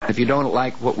If you don't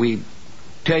like what we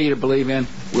tell you to believe in,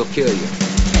 we'll kill you.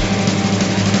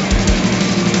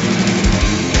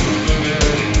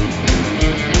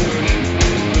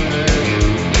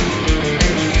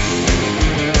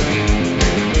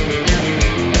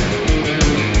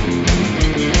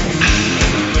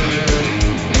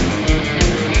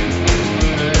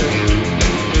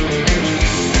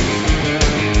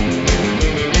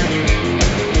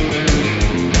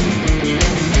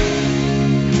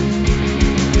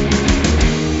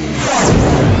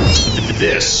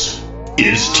 This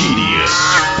is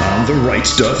TDS on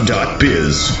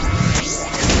therightstuff.biz.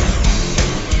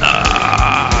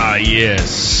 Ah,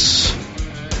 yes.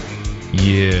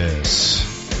 Yes.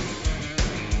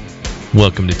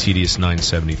 Welcome to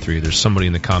TDS973. There's somebody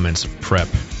in the comments of prep.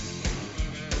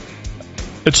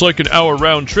 It's like an hour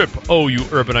round trip. Oh, you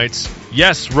urbanites.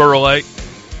 Yes, ruralite.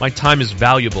 My time is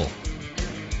valuable.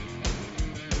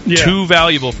 Yeah. Too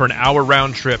valuable for an hour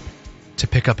round trip to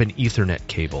pick up an Ethernet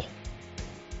cable.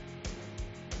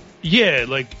 Yeah,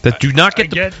 like that. Do not get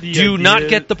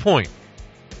the point.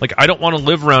 Like, I don't want to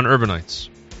live around urbanites,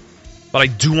 but I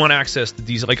do want access to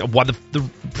these. Like, what the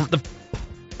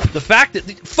fact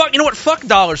that fuck, you know what? Fuck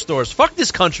dollar stores. Fuck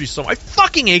this country. So I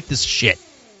fucking hate this shit.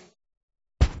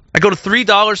 I go to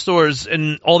 $3 stores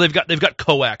and all they've got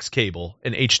coax cable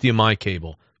and HDMI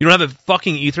cable. You don't have a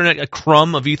fucking Ethernet, a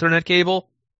crumb of Ethernet cable.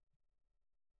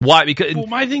 Why? Because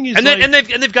my thing is,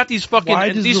 they've got these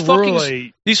fucking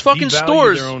these fucking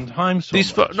stores. Their own time so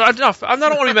much? I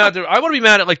don't want to be mad at. I want to be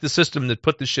mad at like the system that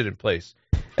put this shit in place.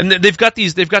 And they've got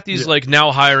these like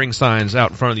now hiring signs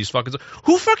out in front of these fucking.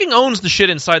 Who fucking owns the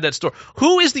shit inside that store?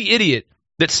 Who is the idiot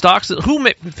that stocks it? Who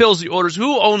fills the orders?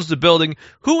 Who owns the building?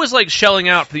 Who is like shelling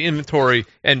out for the inventory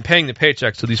and paying the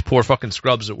paychecks to these poor fucking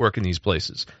scrubs that work in these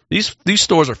places? These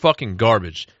stores are fucking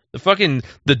garbage. The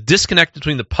disconnect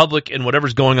between the public and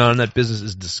whatever's going on in that business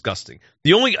is disgusting.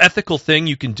 The only ethical thing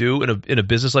you can do in a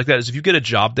business like that is if you get a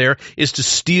job there is to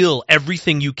steal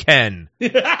everything you can.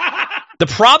 The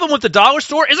problem with the dollar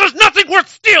store is there's nothing worth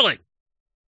stealing.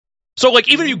 So like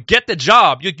even if you get the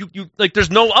job, you like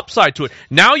there's no upside to it.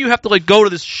 Now you have to like go to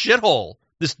this shithole,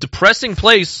 this depressing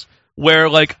place where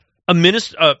like a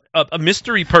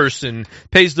mystery person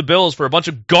pays the bills for a bunch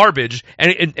of garbage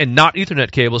and not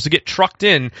Ethernet cables to get trucked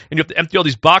in, and you have to empty all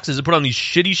these boxes and put on these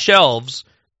shitty shelves,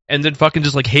 and then fucking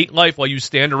just like hate life while you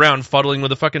stand around fuddling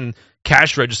with a fucking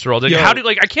cash register all day. How do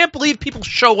I can't believe people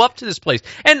show up to this place.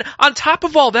 And on top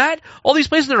of all that, all these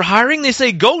places that are hiring, they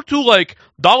say go to like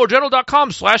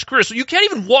dollargeneral.com/career. So you can't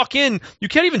even walk in, you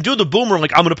can't even do the boomer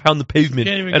like I'm gonna pound the pavement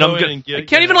I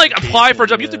can't even like apply for a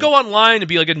job. You have to go online and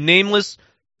be like a nameless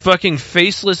fucking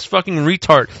faceless fucking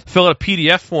retard, fill out a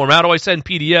PDF form. How do I send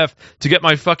PDF to get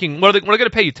my fucking? What are they going to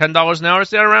pay you? $10 an hour to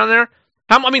stay around there?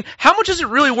 How much is it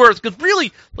really worth? Because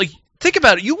really, like, think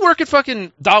about it. You work at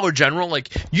fucking Dollar General, like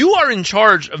you are in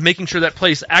charge of making sure that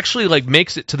place actually like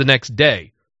makes it to the next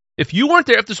day. If you weren't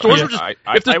there, if the stores were just,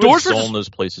 if the doors were zone those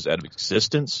places out of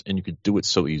existence, and you could do it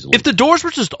so easily. If the doors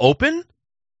were just open.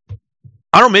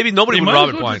 I don't know, maybe nobody would rob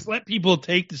it blind. Just let people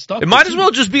take the stuff. It might as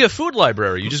well just be a food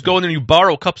library. You just go in there and you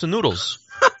borrow cups of noodles.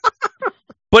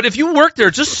 But if you work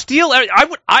there, just steal.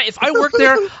 If I worked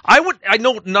there, I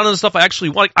know none of the stuff I actually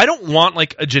want. I don't want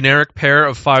like a generic pair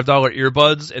of $5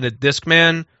 earbuds and a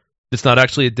Discman. It's not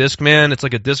actually a Discman. It's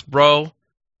like a Disc Bro.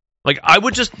 Like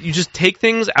you just take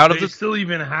things out of the. They still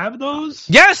even have those?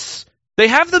 Yes, they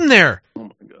have them there. Oh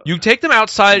my God. You take them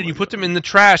outside and you put them in the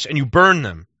trash and you burn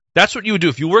them. That's what you would do.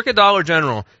 If you work at Dollar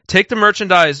General, take the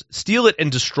merchandise, steal it,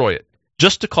 and destroy it,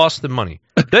 just to cost them money.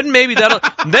 Then maybe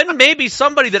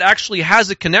somebody that actually has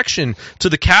a connection to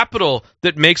the capital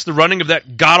that makes the running of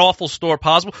that god-awful store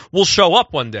possible will show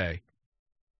up one day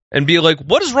and be like,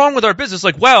 what is wrong with our business?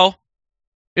 Like, well,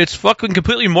 it's fucking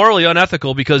completely morally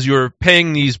unethical because you're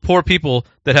paying these poor people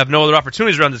that have no other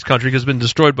opportunities around this country because it's been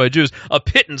destroyed by Jews a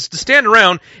pittance to stand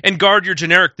around and guard your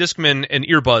generic Discman and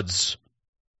earbuds.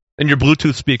 And your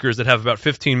Bluetooth speakers that have about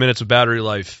 15 minutes of battery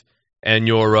life, and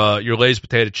your Lay's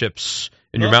potato chips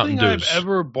and your Mountain Dews. Nothing I've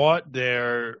ever bought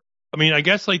there. I mean, I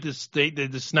guess like the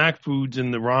snack foods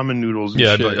and the ramen noodles. And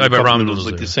yeah, shit, I buy ramen noodles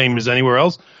like there. The same as anywhere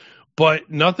else. But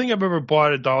nothing I've ever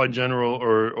bought at Dollar General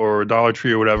or Dollar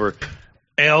Tree or whatever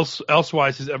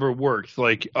elsewise has ever worked.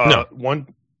 Like no.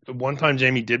 one time,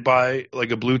 Jamie did buy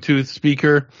like a Bluetooth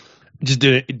speaker.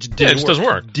 It just doesn't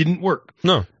work. Didn't work.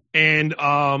 No. And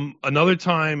another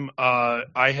time,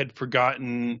 I had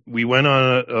forgotten. We went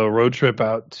on a road trip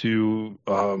out to,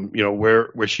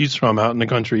 where she's from, out in the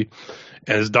country.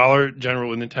 As Dollar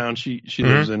General in the town she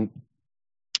lives in,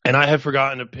 And I had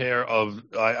forgotten a pair of.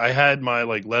 I had my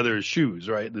like leather shoes,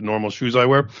 right, the normal shoes I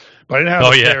wear, but I didn't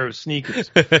have pair of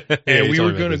sneakers. And we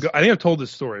were going to go. I think I've told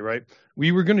this story, right?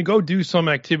 We were going to go do some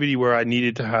activity where I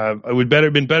needed to have. It would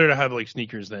been better to have like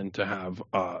sneakers than to have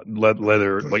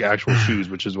leather like actual shoes,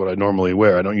 which is what I normally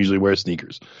wear. I don't usually wear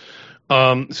sneakers.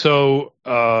 But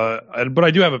I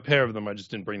do have a pair of them. I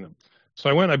just didn't bring them. So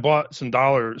I went. I bought some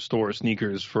dollar store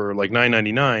sneakers for like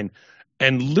 $9.99.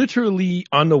 And literally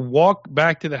on the walk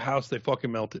back to the house, they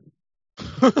fucking melted.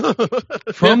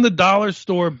 From the dollar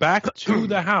store back to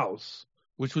the house,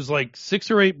 which was like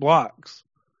 6 or 8 blocks,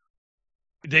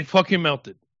 they fucking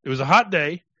melted. It was a hot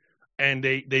day, and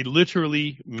they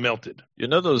literally melted. You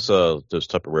know those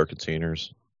Tupperware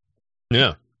containers?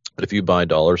 Yeah. If you buy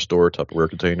dollar store Tupperware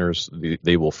containers,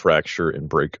 they will fracture and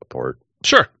break apart.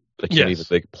 Sure. They can't even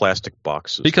make plastic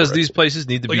boxes. Because these places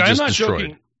need to be just destroyed.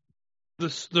 Joking.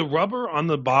 The rubber on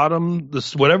the bottom,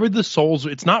 whatever the soles,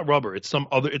 it's not rubber. It's some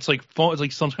other. It's like foam. It's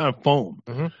like some kind of foam.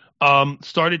 Mm-hmm.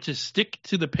 Started to stick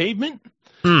to the pavement,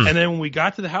 and then when we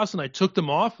got to the house and I took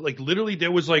them off, like literally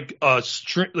there was like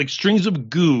strings of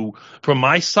goo from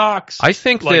my socks. I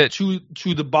think like, that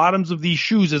to the bottoms of these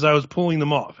shoes as I was pulling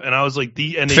them off, and I was like,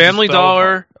 Family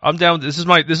Dollar. I'm down. This is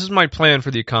my plan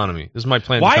for the economy. This is my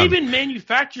plan. Why even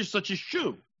manufacture such a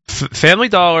shoe? Family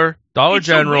Dollar, Dollar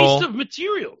General, a waste of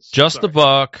materials. Just a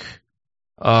Buck,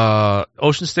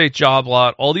 Ocean State Job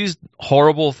Lot, all these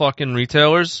horrible fucking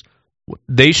retailers,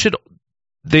 the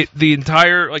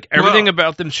entire, like, everything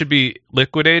about them should be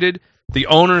liquidated. The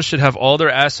owners should have all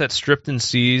their assets stripped and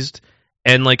seized,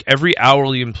 and, like, every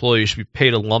hourly employee should be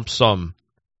paid a lump sum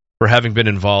for having been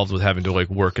involved with having to, like,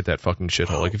 work at that fucking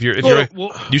shithole. Like,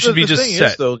 you should be just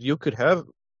set. Though, you could have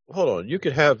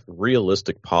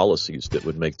realistic policies that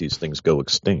would make these things go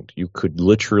extinct. You could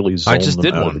literally zone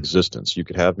them out of existence. You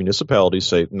could have municipalities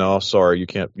say, "No, sorry, you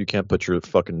can't put your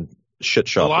fucking shit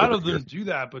shop." A lot of them do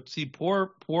that, but see,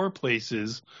 poor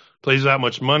places without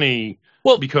much money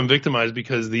become victimized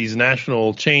because these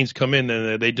national chains come in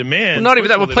and they demand. Well, not even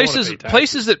that, but places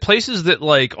that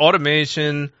like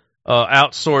automation,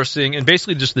 outsourcing, and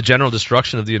basically just the general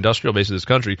destruction of the industrial base of this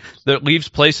country that leaves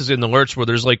places in the lurch where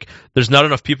there's not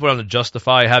enough people around to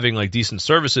justify having like decent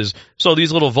services. So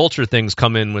these little vulture things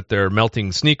come in with their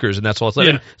melting sneakers, and that's all it's like.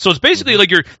 Yeah. And so it's basically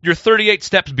like you're 38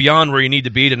 steps beyond where you need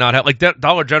to be to not have, like, that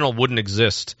Dollar General wouldn't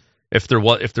exist if there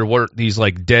weren't these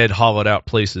like dead, hollowed out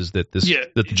places that the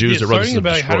Jews that run this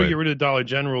about destroyed. How do you get rid of Dollar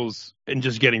Generals and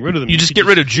just getting rid of them? You just get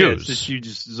rid of Jews. You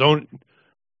just zone.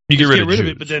 You get rid of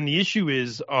it, but then the issue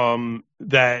is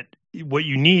that what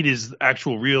you need is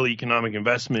actual real economic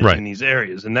investment in these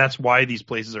areas, and that's why these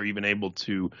places are even able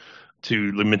to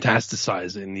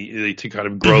metastasize to kind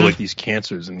of grow like these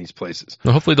cancers in these places.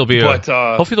 Well, hopefully there'll be a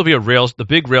rail. The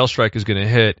big rail strike is going to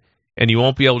hit, and you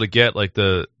won't be able to get like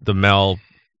the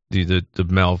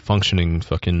malfunctioning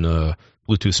fucking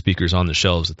Bluetooth speakers on the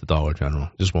shelves at the Dollar General.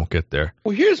 Just won't get there.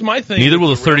 Well, here's my thing. Neither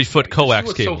will the 30-foot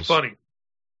coax cables. So funny.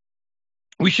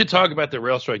 We should talk about the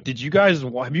rail strike.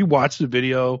 Have you watched the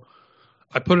video?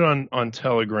 I put it on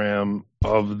Telegram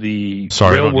of the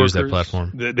rail workers. Use that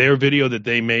platform. Their video that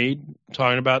they made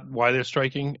talking about why they're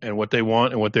striking and what they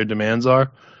want and what their demands are.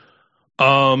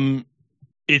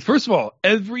 First of all,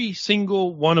 every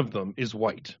single one of them is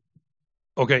white.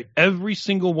 Okay, every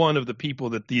single one of the people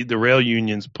that the rail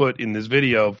unions put in this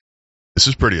video. This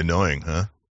is pretty annoying, huh?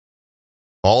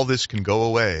 All this can go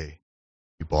away.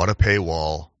 You bought a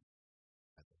paywall.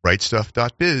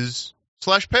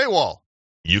 rightstuff.biz/paywall.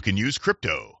 You can use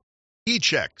crypto,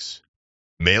 e-checks,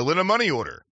 mail in a money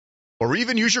order, or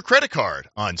even use your credit card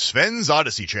on Sven's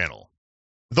Odyssey channel.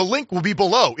 The link will be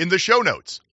below in the show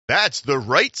notes. That's the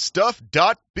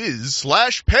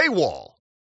rightstuff.biz/paywall.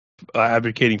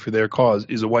 Advocating for their cause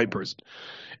is a white person.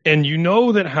 And you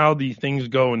know that how the things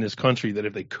go in this country, that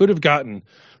if they could have gotten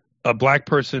a black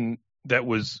person that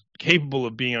was capable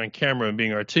of being on camera and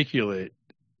being articulate,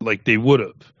 like they would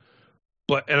have.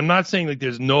 And I'm not saying like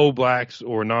there's no blacks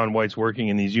or non-whites working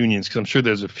in these unions, because I'm sure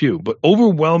there's a few, but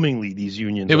overwhelmingly these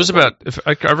unions. It was about, if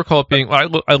I recall it being, I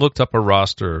looked up a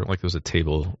roster, like there was a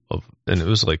table of, and it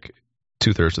was like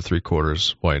 2/3 to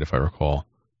 3/4 white, if I recall.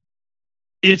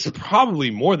 It's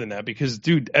probably more than that because,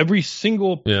 dude, every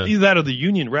single either that or the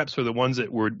union reps are the ones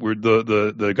that were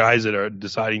the guys that are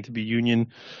deciding to be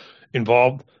union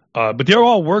involved. But they're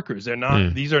all workers. They're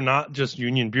not. These are not just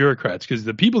union bureaucrats, because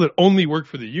the people that only work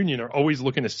for the union are always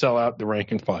looking to sell out the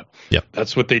rank and file. Yeah,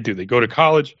 that's what they do. They go to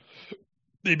college,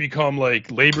 they become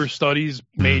like labor studies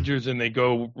majors, and they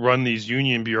go run these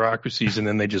union bureaucracies, and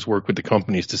then they just work with the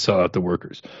companies to sell out the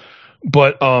workers.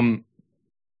 But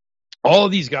all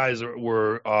of these guys they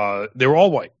were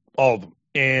all white, all of them.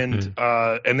 And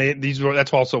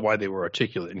that's also why they were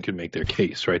articulate and could make their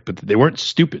case, right? But they weren't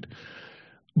stupid.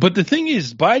 But the thing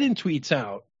is, Biden tweets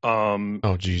out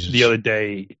the other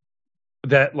day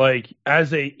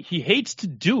that he hates to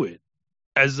do it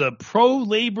as a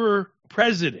pro-labor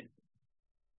president,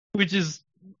 which is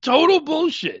total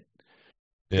bullshit.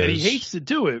 That he hates to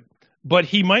do it, but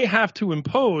he might have to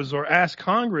impose or ask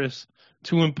Congress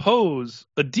to impose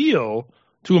a deal,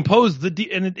 to impose the deal,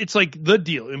 and it's like the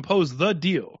deal, impose the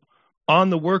deal on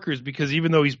the workers, because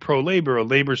even though he's pro-labor, a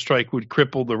labor strike would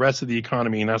cripple the rest of the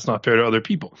economy, and that's not fair to other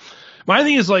people. My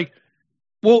thing is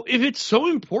well, if it's so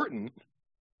important,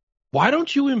 why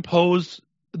don't you impose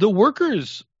the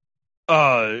workers'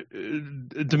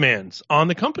 demands on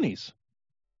the companies?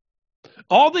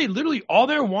 All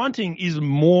they're wanting is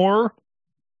more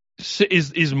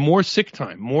sick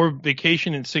time, more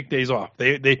vacation and sick days off.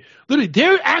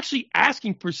 They're actually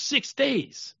asking for 6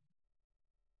 days.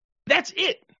 That's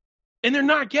it, and they're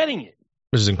not getting it.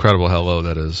 Which is incredible how low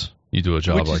that is. You do a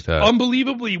job like that.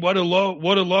 Unbelievably, what a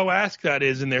low ask that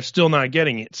is, and they're still not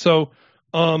getting it. So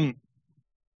my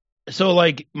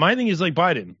thing is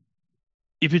Biden,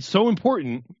 if it's so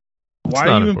important, why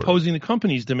are you imposing the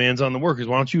company's demands on the workers?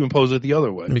 Why don't you impose it the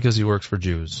other way? Because he works for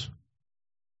Jews.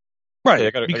 Right. Hey,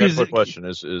 I got a quick question.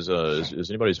 Is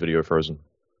anybody's video frozen?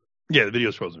 Yeah, the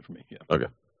video's frozen for me. Yeah. Okay.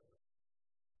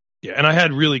 Yeah, and I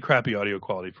had really crappy audio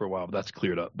quality for a while, but that's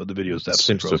cleared up. But the video's definitely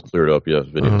seems frozen. to have cleared up. Yeah,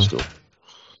 the video's still.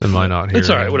 And mine not here. It's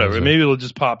all right. Whatever. Maybe it'll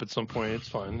just pop at some point. It's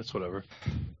fine. It's whatever.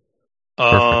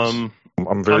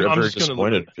 I'm very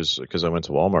disappointed because I went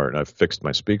to Walmart and I fixed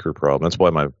my speaker problem. That's why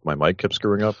my mic kept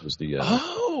screwing up. Was the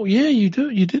oh yeah, you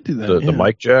did do that. The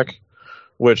mic jack,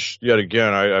 which yet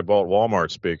again I bought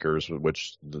Walmart speakers,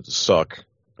 which suck,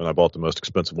 and I bought the most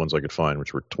expensive ones I could find,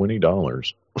 which were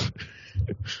 $20.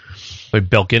 Like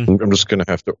Belkin. I'm just gonna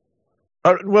have to.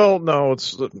 Well, no,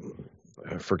 it's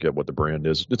I forget what the brand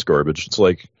is. It's garbage. It's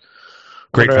like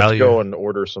great value. Have to go and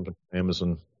order something from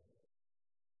Amazon.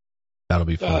 That'll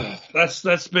be fun.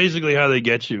 That's basically how they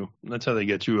get you. That's how they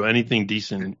get you. Anything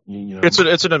decent, you know.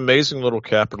 It's an amazing little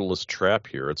capitalist trap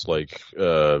here. It's like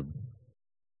there's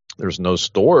no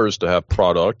stores to have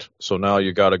product, so now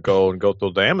you got to go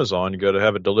through Amazon. You got to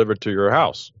have it delivered to your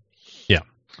house. Yeah,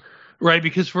 right.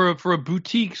 Because for a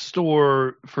boutique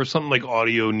store, for something like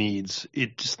audio needs,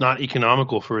 it's just not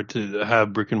economical for it to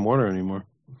have brick and mortar anymore.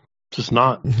 It's just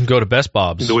not. Go to Best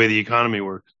Bob's. The way the economy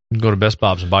works. Go to Best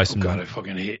Bob's and buy some. Oh God, I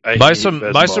fucking hate. Buy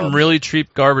some really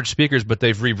cheap garbage speakers, but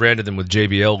they've rebranded them with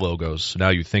JBL logos, so now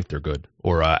you think they're good.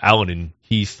 Or Allen and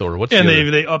Heath, or what's? And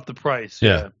they up the price.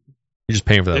 Yeah, you're just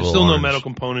paying for that. There's still no metal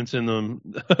components in them.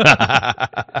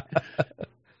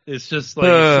 It's just like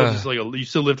you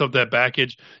still lift up that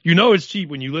package. You know it's cheap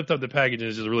when you lift up the package and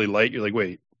it's just really light. You're like,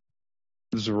 wait,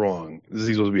 this is wrong. This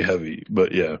is supposed to be heavy,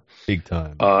 but yeah, big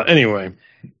time. Anyway.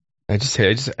 I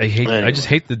hate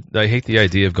the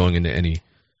idea of going into any.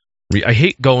 I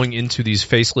hate going into these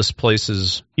faceless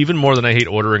places even more than I hate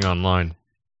ordering online.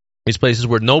 These places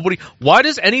where nobody. Why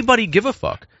does anybody give a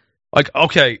fuck? Like,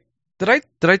 okay, did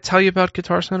I tell you about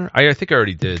Guitar Center? I think I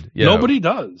already did. Yeah. Nobody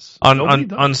does.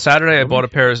 On Saturday, I bought a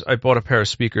pair of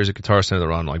speakers at Guitar Center that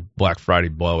were on like Black Friday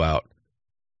blowout,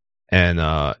 and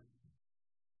I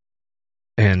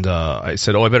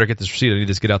said, I better get this receipt. I need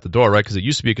to get out the door, right? Because it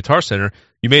used to be a Guitar Center.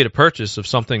 You made a purchase of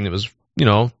something that was,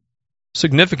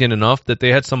 significant enough that they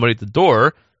had somebody at the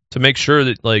door to make sure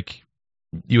that, like,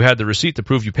 you had the receipt to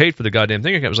prove you paid for the goddamn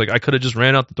thing. I was like, I could have just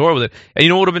ran out the door with it. And you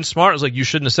know what would have been smart? It was like, you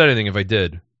shouldn't have said anything if I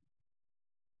did.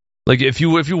 Like, if you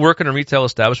work in a retail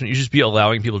establishment, you should just be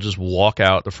allowing people to just walk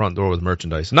out the front door with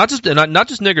merchandise. Not just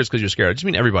niggers because you're scared. I just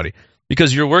mean everybody.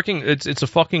 Because you're working, it's a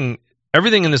fucking,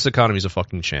 everything in this economy is a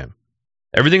fucking sham.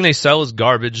 Everything they sell is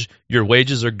garbage. Your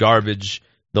wages are garbage.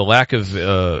 The lack of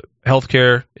health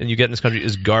care and you get in this country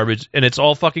is garbage. And it's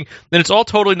all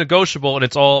totally negotiable, and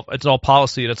it's all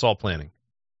policy, and it's all planning.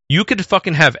 You could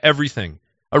fucking have everything.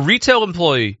 A retail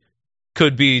employee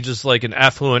could be just like an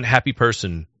affluent, happy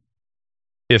person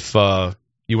if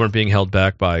you weren't being held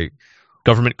back by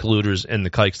government colluders and the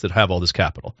kikes that have all this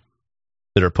capital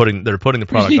that are putting the product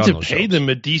on those shelves.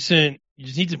 You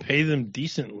just need to pay them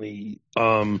decently.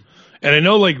 And I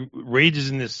know like wages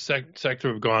in this sector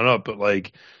have gone up, but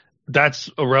like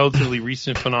that's a relatively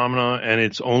recent phenomenon, and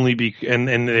it's only and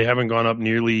they haven't gone up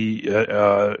nearly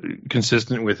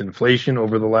consistent with inflation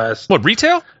over the last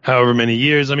retail? However many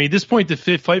years. I mean, at this point, the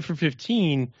fight for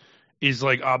 15 is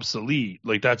like obsolete.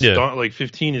 Like that's done, like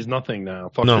 15 is nothing now.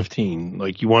 Fuck 15.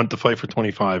 Like you want the fight for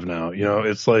 25 now.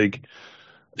 It's like,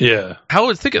 yeah.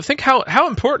 Think how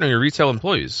important are your retail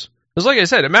employees? Because like I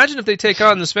said, imagine if they take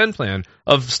on the spend plan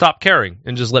of stop caring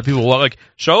and just let people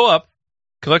show up,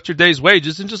 collect your day's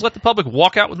wages, and just let the public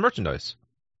walk out with merchandise.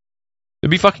 It'd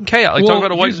be fucking chaos. Like, talk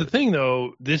about a white. Here's the thing,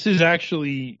 though. This is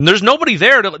actually. And there's nobody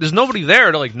there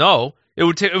to like know. It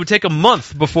would take a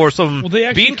month before some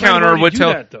bean counter would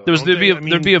tell.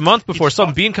 There'd be a month before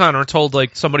some bean counter told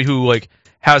like somebody who like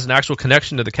has an actual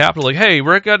connection to the Capitol, like, hey,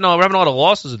 we're having a lot of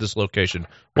losses at this location.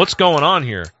 What's going on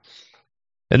here?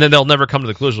 And then they'll never come to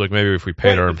the conclusion, like, maybe if we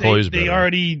paid our employees better.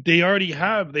 They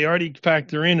already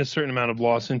factor in a certain amount of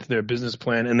loss into their business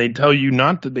plan, and they tell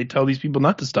these people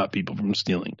not to stop people from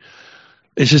stealing.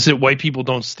 It's just that white people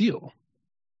don't steal.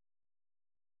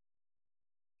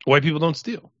 White people don't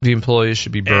steal. The employees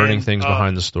should be burning things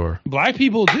behind the store. Black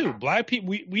people do. Black people.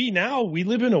 We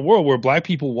live in a world where black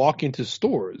people walk into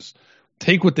stores,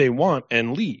 take what they want,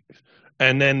 and leave,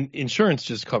 and then insurance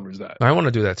just covers that. I want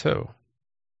to do that too.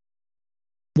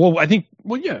 Well, I think.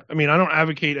 Well, yeah. I mean, I don't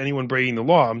advocate anyone breaking the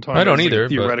law. I'm talking about a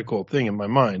theoretical thing in my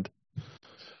mind.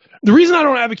 The reason I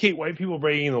don't advocate white people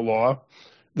breaking the law,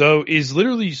 though, is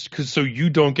literally so you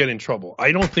don't get in trouble.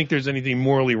 I don't think there's anything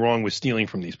morally wrong with stealing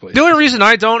from these places. The only reason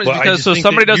I don't is because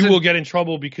somebody doesn't. You will get in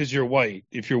trouble because you're white.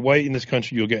 If you're white in this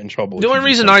country, you'll get in trouble. The only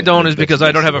reason I don't is because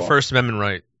I don't have a First Amendment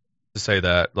right to say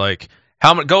that. Like,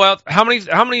 how many like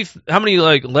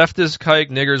leftist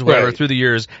kike niggers, whatever, through the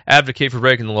years advocate for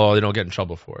breaking the law? They don't get in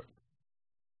trouble for it.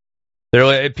 They're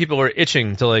like, people are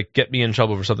itching to like get me in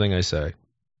trouble for something I say,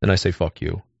 and I say fuck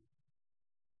you.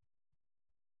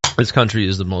 This country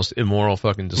is the most immoral,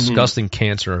 fucking disgusting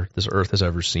cancer this earth has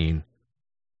ever seen.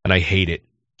 And I hate it.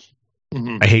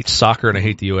 Mm-hmm. I hate soccer and I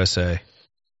hate the USA.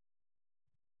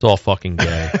 It's all fucking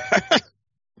gay.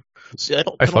 See, I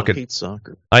don't hate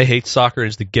soccer. I hate soccer.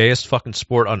 It's the gayest fucking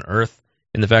sport on earth.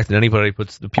 And the fact that anybody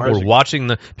people are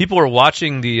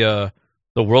watching the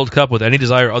World Cup with any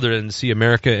desire other than to see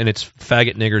America and its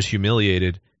faggot niggers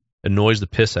humiliated annoys the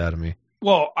piss out of me.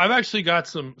 Well, I've actually got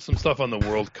some stuff on the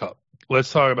World Cup. Let's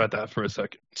talk about that for a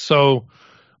second. So,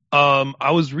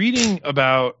 I was reading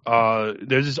about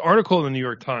there's this article in the New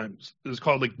York Times. It's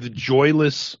called like the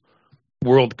Joyless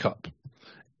World Cup,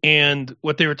 and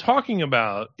what they were talking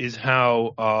about is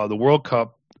how the World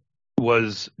Cup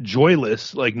was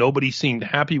joyless. Like nobody seemed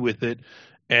happy with it,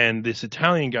 and this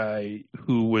Italian guy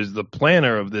who was the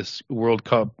planner of this World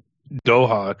Cup,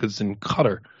 Doha, because it's in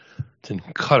Qatar.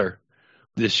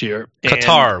 This year,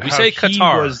 Qatar. We say Qatar. He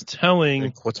was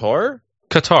telling Qatar.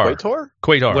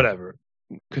 Whatever.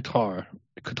 Qatar.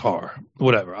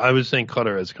 Whatever. I was saying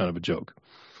Qatar as kind of a joke.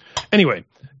 Anyway,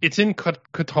 it's in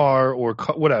Qatar or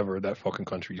whatever that fucking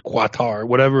country, Qatar,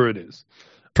 whatever it is.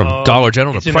 From Dollar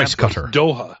General to Price Cutter.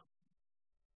 Doha.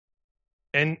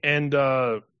 And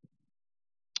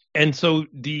so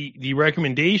the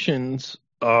recommendations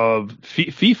of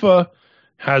FIFA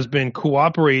has been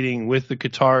cooperating with the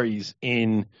Qataris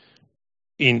in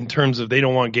terms of they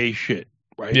don't want gay shit,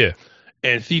 right? Yeah.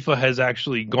 And FIFA has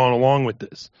actually gone along with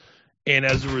this. And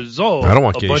as a result, I don't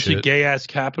want a bunch shit. of gay-ass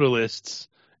capitalists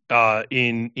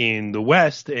in the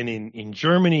West and in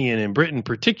Germany and in Britain in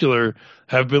particular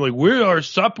have been like, we are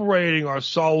separating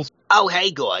ourselves. Oh, hey,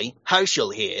 Goy.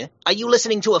 Herschel here. Are you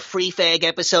listening to a free fag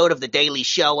episode of The Daily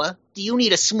Shower? Do you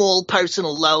need a small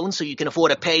personal loan so you can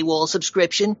afford a paywall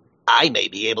subscription? I may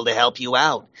be able to help you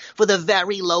out. For the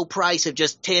very low price of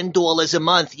just $10 a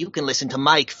month, you can listen to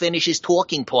Mike finish his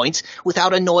talking points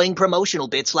without annoying promotional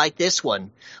bits like this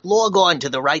one. Log on to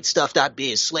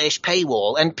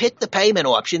therightstuff.biz/paywall and pick the payment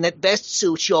option that best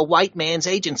suits your white man's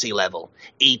agency level.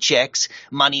 E-checks,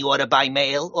 money order by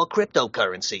mail, or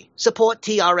cryptocurrency. Support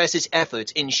TRS's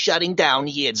efforts in shutting down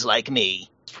yids like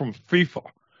me. From FIFA.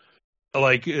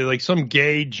 Like some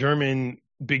gay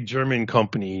big German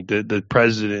company, the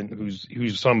president,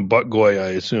 who's some butt goy, I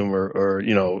assume, or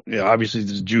obviously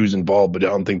there's Jews involved, but I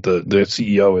don't think the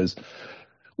CEO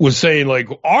was saying like,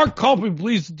 our company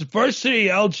believes in diversity,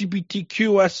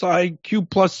 LGBTQ, SIQ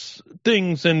plus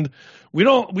things, and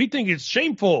we think it's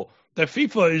shameful that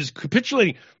FIFA is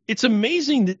capitulating. It's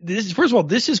amazing that first of all,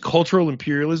 this is cultural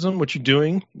imperialism, what you're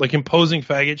doing, like imposing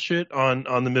faggot shit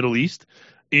on the Middle East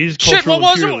is cultural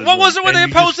imperialism. What was it when they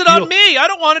imposed it on me? I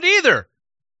don't want it either.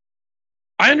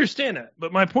 I understand that,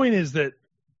 but my point is that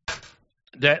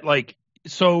like,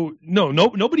 so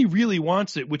nobody really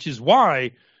wants it, which is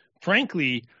why,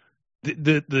 frankly,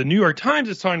 the New York Times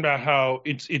is talking about how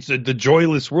it's the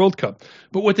joyless World Cup.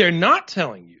 But what they're not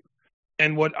telling you,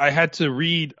 and what I had to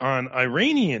read on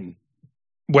Iranian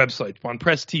websites, on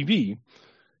Press TV,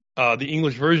 the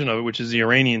English version of it, which is the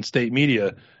Iranian state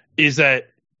media, is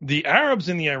that the Arabs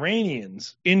and the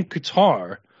Iranians in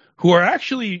Qatar, who are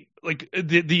actually like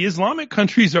the Islamic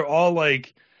countries, are all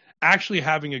like actually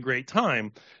having a great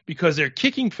time because they're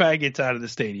kicking faggots out of the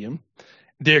stadium.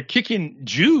 they're kicking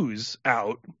Jews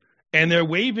out, and they're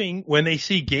waving when they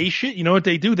see gay shit. You know what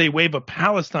they do? They wave a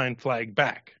Palestine flag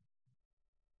back.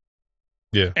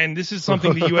 Yeah. And this is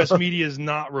something the U.S. media is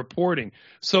not reporting.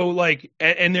 So, like,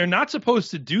 and they're not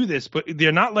supposed to do this, but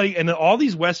they're not like, and all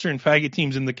these Western faggot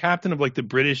teams, and the captain of, like, the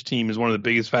British team is one of the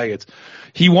biggest faggots.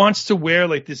 He wants to wear,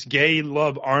 like, this gay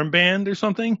love armband or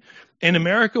something. And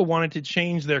America wanted to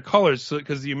change their colors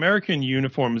because the American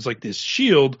uniform is like this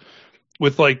shield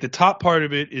with, like, the top part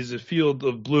of it is a field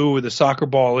of blue with a soccer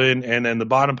ball in, and then the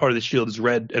bottom part of the shield is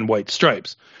red and white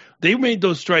stripes. They made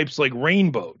those stripes, like,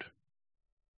 rainbowed.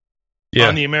 Yeah.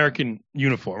 On the American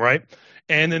uniform, right?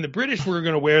 And then the British were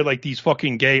going to wear like these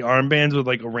fucking gay armbands with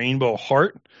like a rainbow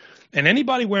heart. And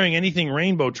anybody wearing anything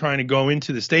rainbow trying to go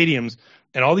into the stadiums,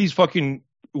 and all these fucking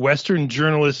Western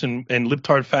journalists and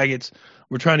libtard faggots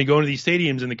were trying to go into these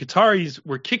stadiums, and the Qataris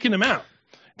were kicking them out.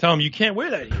 Tell them you can't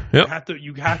wear that here. Yep.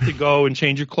 You have to go and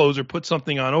change your clothes or put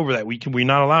something on over that. We're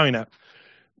not allowing that.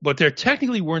 But they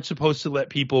technically weren't supposed to let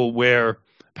people wear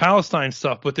Palestine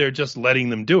stuff, but they're just letting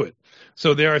them do it.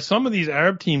 So there are some of these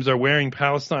Arab teams are wearing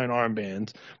Palestine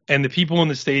armbands, and the people in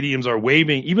the stadiums are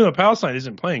waving, even though Palestine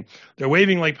isn't playing, they're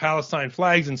waving like Palestine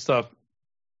flags and stuff.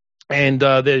 And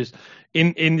there's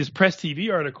in this Press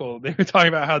TV article, they were talking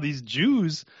about how these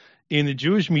Jews in the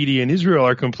Jewish media in Israel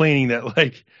are complaining that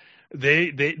like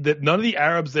that none of the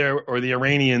Arabs there or the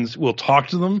Iranians will talk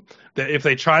to them. That if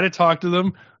they try to talk to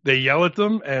them, they yell at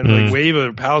them and like wave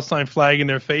a Palestine flag in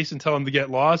their face and tell them to get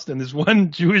lost. And this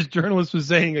one Jewish journalist was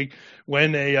saying like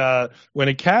when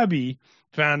a cabbie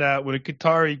found out, when a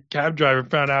Qatari cab driver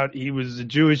found out he was a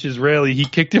Jewish Israeli, he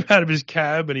kicked him out of his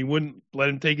cab and he wouldn't let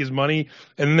him take his money.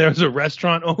 And then there was a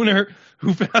restaurant owner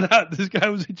who found out this guy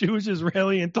was a Jewish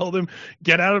Israeli and told him,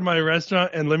 get out of my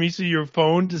restaurant and let me see your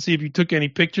phone to see if you took any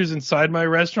pictures inside my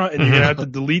restaurant, and you're going to have to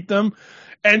delete them.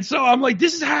 And so I'm like,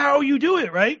 this is how you do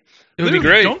it, right? It would be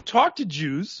great. Don't talk to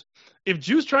Jews. If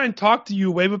Jews try and talk to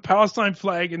you, wave a Palestine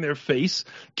flag in their face,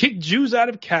 kick Jews out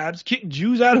of cabs, kick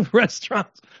Jews out of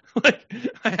restaurants. Like,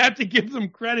 I have to give them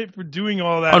credit for doing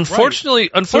all that. Unfortunately,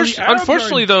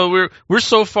 though, we're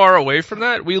so far away from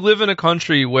that. We live in a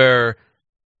country where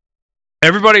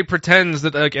everybody pretends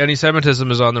that like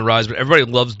anti-Semitism is on the rise, but everybody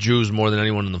loves Jews more than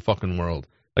anyone in the fucking world.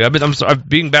 Like I'm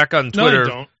being back on Twitter.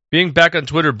 No, being back on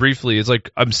Twitter briefly, it's like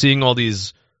I'm seeing all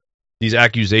these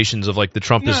accusations of like the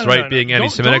Trumpist right being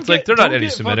anti-Semitic. Like they're not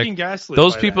anti-Semitic.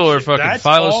 Those people are fucking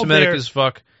philo-Semitic as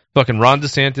fuck. Fucking Ron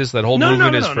DeSantis, that whole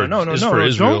movement is for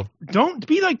Israel. Don't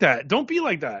be like that. Don't be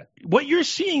like that. What you're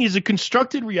seeing is a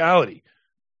constructed reality.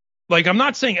 Like, I'm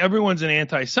not saying everyone's an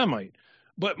anti-Semite,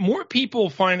 but more people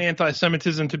find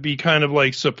anti-Semitism to be kind of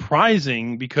like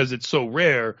surprising because it's so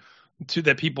rare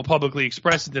that people publicly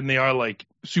express it than they are like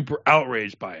super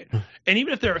outraged by it. And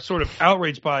even if they're sort of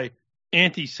outraged by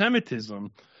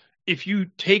anti-Semitism, if you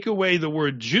take away the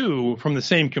word Jew from the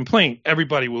same complaint,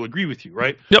 everybody will agree with you,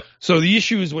 right? Yep. So the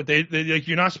issue is what they like,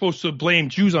 you're not supposed to blame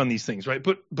Jews on these things, right?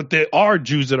 But there are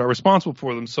Jews that are responsible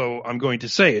for them, so I'm going to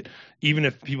say it, even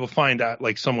if people find that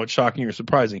like somewhat shocking or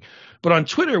surprising. But on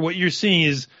Twitter, what you're seeing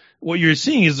is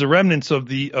the remnants of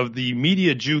the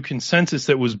media Jew consensus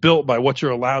that was built by what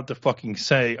you're allowed to fucking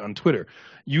say on Twitter.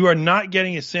 You are not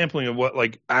getting a sampling of what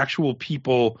like actual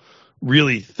people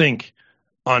really think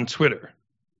on Twitter.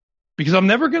 Because I'm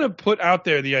never going to put out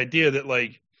there the idea that,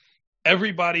 like,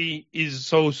 everybody is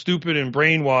so stupid and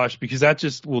brainwashed, because that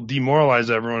just will demoralize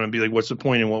everyone and be like, what's the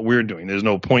point in what we're doing? There's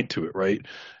no point to it, right?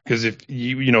 Because if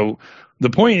the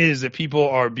point is that people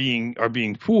are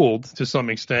being fooled to some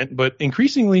extent, but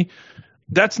increasingly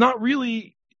that's not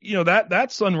really,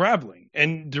 that's unraveling.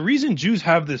 And the reason Jews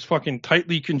have this fucking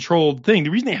tightly controlled thing, the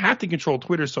reason they have to control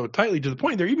Twitter so tightly to the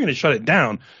point they're even going to shut it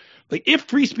down. Like, if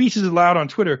free speech is allowed on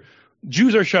Twitter,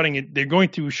 Jews are shutting it. They're going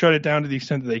to shut it down to the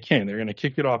extent that they can. They're going to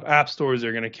kick it off app stores.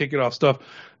 They're going to kick it off stuff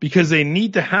because they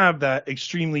need to have that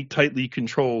extremely tightly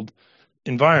controlled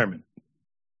environment.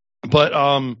 But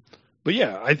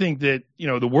yeah, I think that,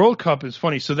 the World Cup is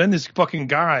funny. So then this fucking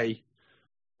guy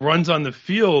runs on the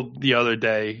field the other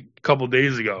day, a couple of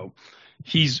days ago.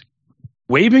 He's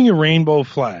waving a rainbow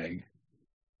flag.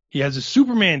 He has a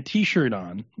Superman t-shirt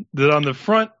on that on the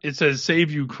front, it says "Save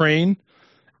Ukraine."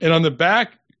 And on the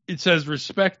back, it says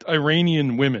 "Respect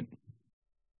Iranian women."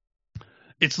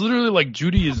 It's literally like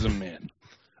Judaism, man.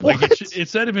 Like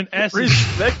instead of an S,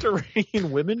 respect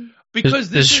Iranian women. Because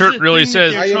his shirt really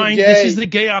says, "This is the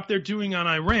gay op they're doing on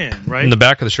Iran," right? In the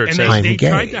back of the shirt and says, they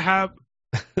tried to have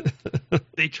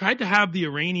they tried to have the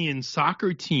Iranian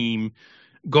soccer team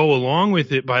go along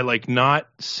with it by like not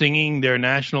singing their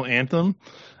national anthem,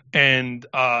 and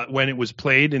when it was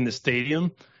played in the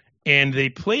stadium. and they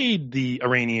played the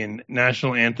Iranian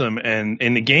national anthem, and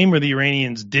in the game where the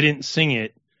Iranians didn't sing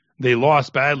it, they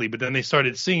lost badly, but then they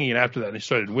started singing it after that, and they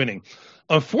started winning.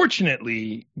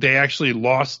 Unfortunately, they actually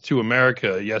lost to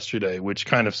America yesterday, which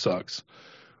kind of sucks.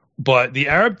 But the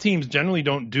Arab teams generally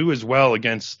don't do as well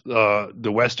against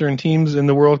the Western teams in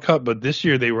the World Cup, but this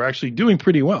year they were actually doing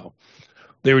pretty well.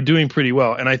 They were doing pretty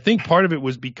well, and I think part of it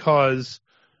was because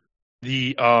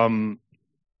the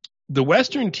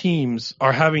Western teams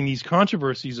are having these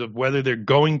controversies of whether they're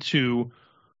going to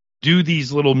do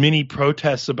these little mini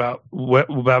protests about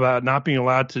not being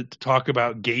allowed to talk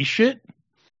about gay shit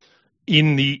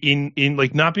in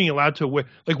like not being allowed to wear,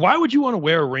 like, why would you want to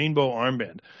wear a rainbow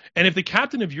armband? And if the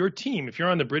captain of your team, if you're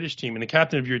on the British team and the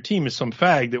captain of your team is some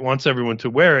fag that wants everyone to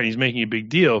wear it and he's making a big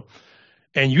deal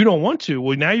and you don't want to,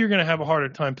 well, now you're going to have a harder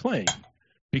time playing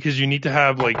because you need to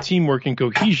have like teamwork and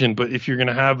cohesion. But if you're going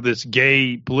to have this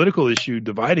gay political issue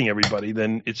dividing everybody,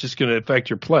 then it's just going to affect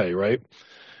your play, right?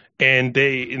 And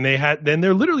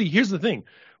they're literally, here's the thing.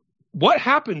 What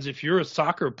happens if you're a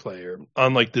soccer player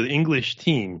on like the English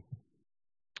team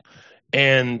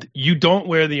and you don't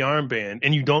wear the armband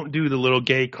and you don't do the little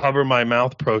gay cover my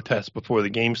mouth protest before the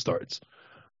game starts?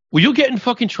 Well, you'll get in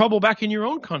fucking trouble back in your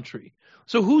own country.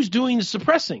 So who's doing the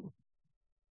suppressing?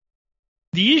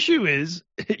 The issue is,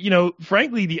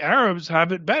 frankly, the Arabs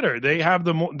have it better. They have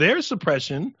their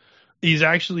suppression is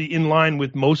actually in line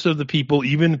with most of the people,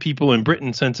 even the people in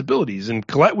Britain, sensibilities. And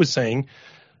Colette was saying,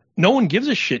 no one gives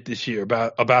a shit this year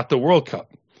about the World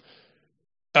Cup.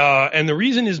 And the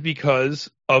reason is because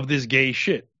of this gay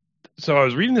shit. So I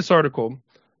was reading this article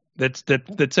that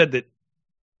said that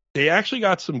they actually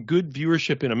got some good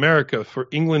viewership in America for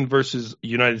England versus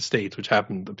United States, which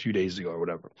happened a few days ago or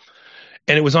whatever.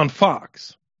 And it was on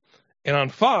Fox. And on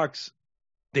Fox,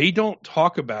 they don't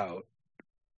talk about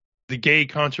the gay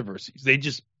controversies. They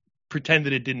just pretend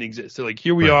that it didn't exist. They're like,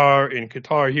 here we are in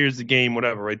Qatar, here's the game,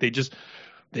 whatever, right? They just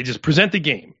present the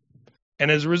game. And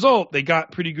as a result, they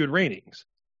got pretty good ratings.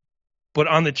 But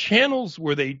on the channels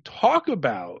where they talk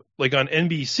about, like on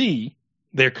NBC,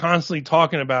 they're constantly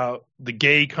talking about the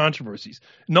gay controversies.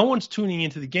 No one's tuning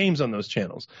into the games on those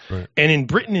channels. Right. And in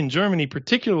Britain and Germany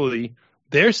particularly,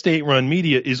 their state-run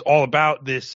media is all about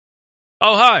this.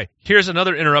 Oh, hi. Here's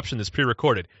another interruption that's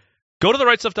pre-recorded. Go to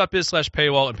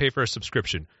therightstuff.biz/paywall and pay for a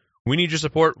subscription. We need your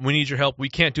support. We need your help. We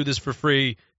can't do this for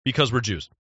free because we're Jews.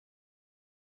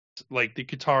 Like the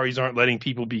Qataris aren't letting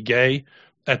people be gay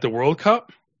at the World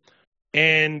Cup.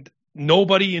 And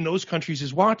nobody in those countries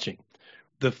is watching.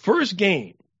 The first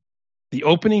game, the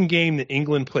opening game that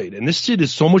England played, and this shit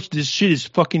is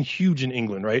fucking huge in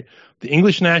England, right? The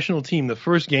English national team, the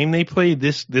first game they played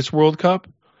this World Cup,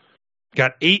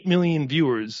 got 8 million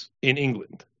viewers in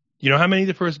England. You know how many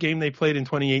the first game they played in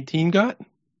 2018 got?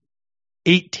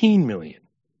 18 million.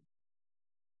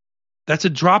 That's a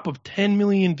drop of 10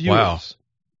 million viewers. Wow.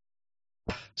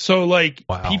 So like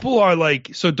people are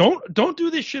like, so don't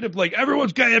do this shit of like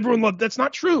everyone's gay, everyone loves. That's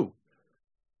not true.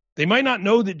 They might not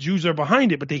know that Jews are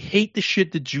behind it, but they hate the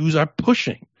shit that Jews are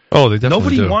pushing. Oh, they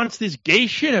definitely Nobody wants this gay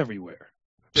shit everywhere.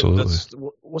 Absolutely.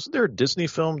 Wasn't there a Disney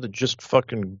film that just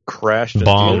fucking crashed?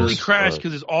 Totally crashed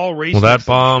because it's all racist. Well, that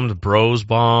bombed, Bros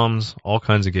bombs, all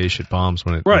kinds of gay shit bombs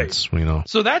when it's,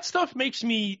 So that stuff makes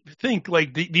me think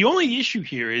like the only issue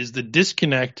here is the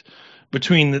disconnect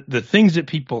between the things that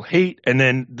people hate and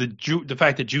then the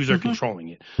fact that Jews are controlling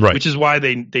it, right. Which is why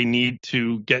they need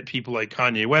to get people like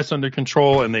Kanye West under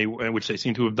control, which they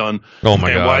seem to have done. Oh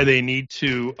my God! Why they need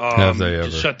to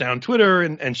just shut down Twitter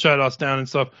and shut us down and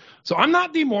stuff. So I'm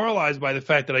not demoralized by the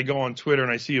fact that I go on Twitter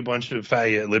and I see a bunch of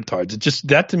faggot libtards. It just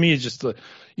that to me is just to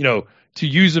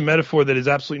use a metaphor that is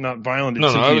absolutely not violent.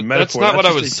 It's simply a metaphor. That's not what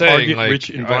I was saying. Rich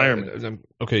environment.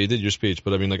 Okay, you did your speech,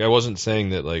 but I mean, like, I wasn't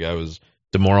saying that like I was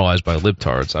demoralized by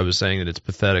libtards. I was saying that it's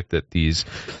pathetic that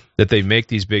they make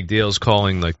these big deals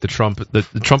calling like the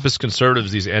Trumpist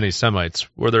conservatives these anti-Semites,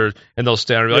 and they'll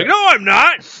stand and be like, "No, I'm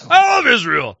not. I love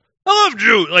Israel. I love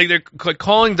Jews." Like they're like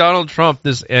calling Donald Trump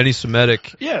this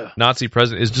anti-Semitic Nazi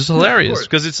president is just hilarious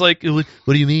because it's like, what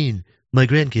do you mean? My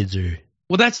grandkids are.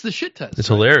 Well, that's the shit test. It's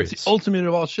hilarious. It's the ultimate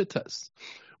of all shit tests.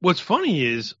 What's funny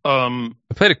is I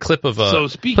played a clip of I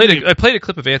played a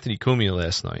clip of Anthony Cumia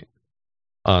last night.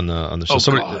 On the show.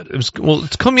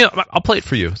 It's coming up. I'll play it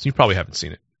for you. You probably haven't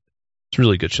seen it. It's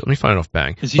really good shit. Let me find it off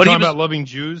Bang. Is he talking about loving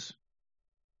Jews?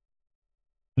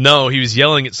 No, he was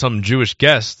yelling at some Jewish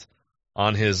guest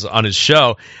on his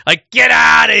show. Like, get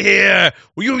out of here!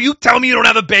 You tell me you don't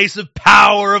have a base of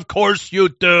power. Of course you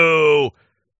do.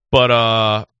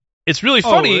 But it's really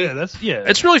funny.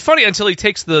 It's really funny until he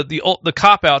takes the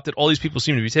cop out that all these people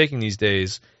seem to be taking these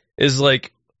days is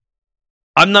like,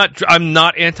 I'm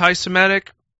not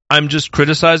anti-Semitic. I'm just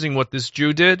criticizing what this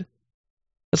Jew did.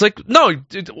 It's like, no,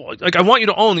 like I want you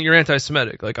to own that you're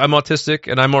anti-Semitic. Like I'm autistic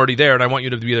and I'm already there, and I want you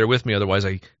to be there with me. Otherwise,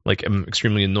 I am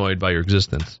extremely annoyed by your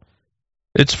existence.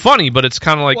 It's funny, but it's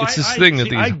kind of like it's this thing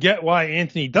that I get why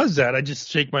Anthony does that. I just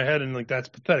shake my head and like that's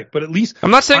pathetic. But at least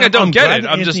I'm not saying I don't get it.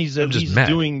 I'm Anthony's just mad.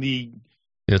 Doing the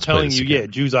telling you,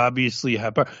 Jews obviously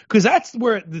have power, because that's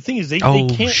where the thing is they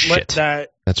can't let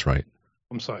that. That's right.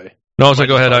 I'm sorry. No, I was like,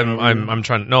 go ahead. I'm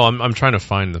trying. No, I'm trying to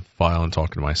find the file and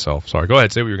talking to myself. Sorry. Go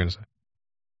ahead. Say what you're going to say.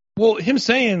 Well, him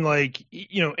saying like,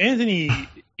 Anthony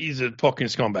is a fucking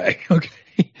scumbag,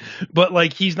 okay, but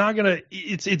like he's not gonna.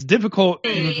 It's difficult.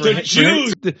 The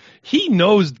Jews. He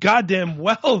knows goddamn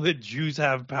well that Jews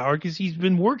have power because he's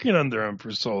been working under them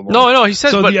for so long. No, he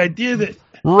says. So but, the idea that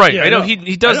right, I know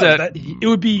he does that. It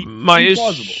would be my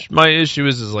issue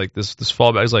is like this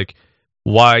fallback is like,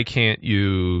 why can't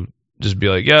you just be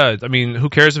like, yeah? I mean, who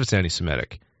cares if it's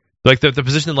anti-Semitic? Like the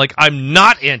position, like I'm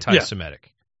not anti-Semitic. Yeah.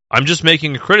 I'm just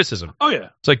making a criticism. Oh yeah.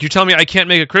 It's like you're telling me I can't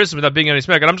make a criticism without being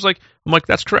anti-Semitic, and I'm like,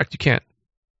 that's correct. You can't.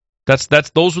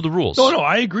 Those are the rules. No,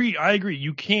 I agree.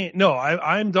 You can't. No,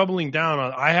 I'm doubling down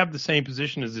on. I have the same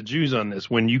position as the Jews on this.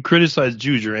 When you criticize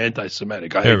Jews, you're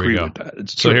anti-Semitic. I agree with that.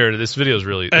 It's true. So here, this video is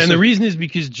really. And the reason is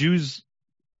because Jews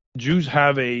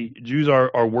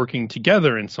are working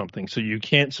together in something, so you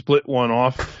can't split one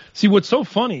off. See, what's so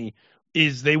funny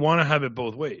is they want to have it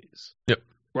both ways. Yep.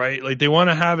 Right? Like they want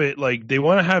to have it like they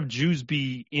want to have Jews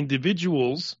be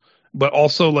individuals, but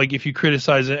also like if you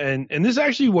criticize it, and this is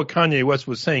actually what Kanye West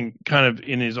was saying, kind of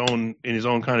in his own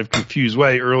kind of confused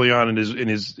way early on in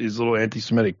his little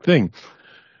anti-Semitic thing,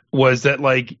 was that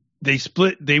like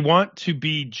they want to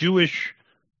be Jewish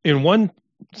in one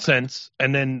sense,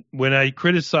 and then when I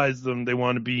criticize them, they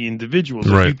want to be individuals.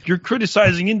 Right. You're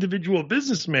criticizing individual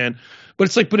businessman, but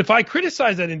it's like, but if I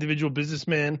criticize that individual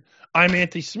businessman, I'm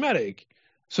anti-Semitic.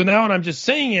 So now when I'm just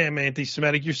saying I'm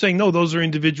anti-Semitic, you're saying, no, those are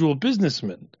individual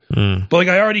businessmen. But like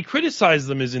I already criticized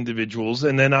them as individuals,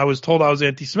 and then I was told I was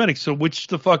anti-Semitic. So which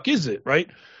the fuck is it, right?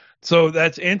 So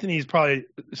that's Anthony's probably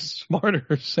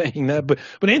smarter saying that. But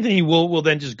Anthony will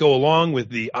then just go along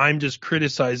with I'm just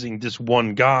criticizing this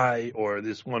one guy or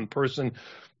this one person.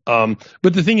 But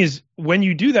the thing is, when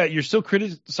you do that, you're still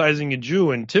criticizing a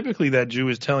Jew, and typically that Jew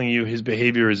is telling you his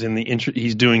behavior is in the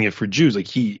he's doing it for Jews. Like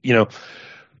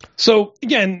So,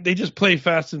 again, they just play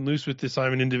fast and loose with this,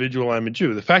 I'm an individual, I'm a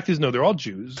Jew. The fact is, no, they're all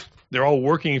Jews. They're all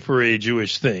working for a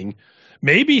Jewish thing.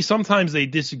 Maybe sometimes they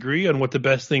disagree on what the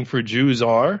best thing for Jews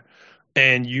are,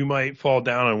 and you might fall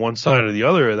down on one side or the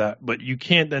other of that, but you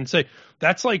can't then say –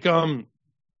 that's like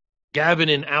Gavin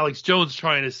and Alex Jones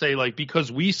trying to say, like,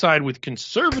 because we side with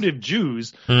conservative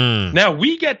Jews, now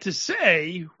we get to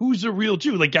say who's a real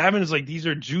Jew. Like, Gavin is like, these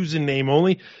are Jews in name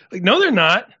only. Like, no, they're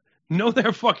not. No,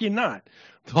 they're fucking not.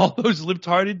 All those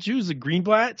libtarded Jews, the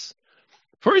Greenblatts.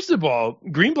 First of all,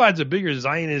 Greenblatt's a bigger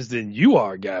Zionist than you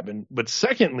are, Gavin. But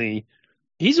secondly,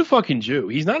 he's a fucking Jew.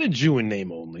 He's not a Jew in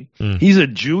name only. He's a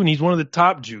Jew, and he's one of the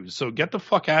top Jews. So get the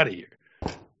fuck out of here.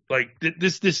 Like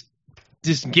this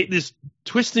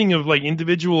twisting of like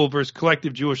individual versus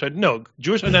collective Jewish. No,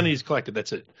 Jewish identity is collective.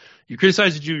 That's it. You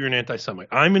criticize a Jew, you're an anti-Semite.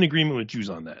 I'm in agreement with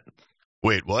Jews on that.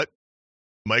 Wait, what?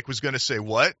 Mike was going to say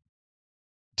what?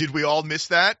 Did we all miss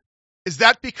that? Is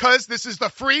that because this is the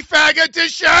free fag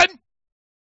edition?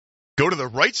 Go to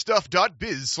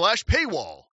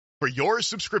therightstuff.biz/paywall for your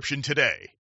subscription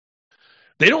today.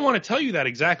 They don't want to tell you that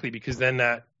exactly because then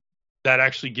that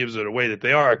actually gives it away that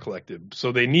they are a collective.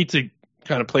 So they need to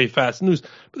kind of play fast and loose.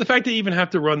 But the fact they even have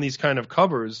to run these kind of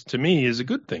covers, to me, is a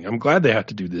good thing. I'm glad they have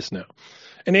to do this now.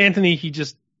 And Anthony,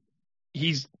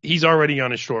 he's already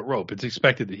on a short rope. It's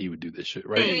expected that he would do this shit,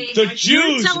 right? The Jews.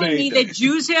 You're telling me that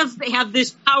Jews have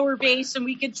this power base and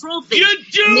we control things. You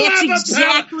do that's have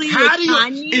exactly a power. what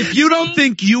Kanye If you don't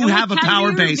think you have a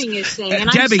power base,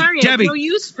 Debbie, I have no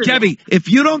use for that. if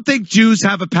you don't think Jews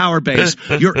have a power base,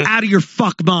 you're out of your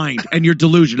fuck mind and you're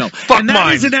delusional. Fuck and that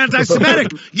mind. isn't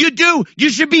anti-Semitic. You do. You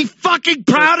should be fucking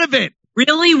proud of it.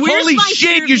 Really? Where's Holy my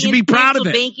shit, you should be proud of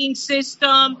it. Banking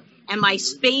system and my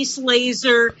space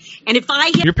laser, and if I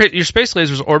had your space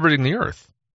laser is orbiting the Earth.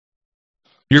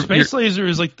 Your space laser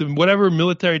is like the whatever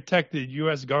military tech the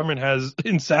U.S. government has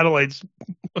in satellites.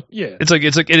 Yeah, it's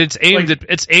aimed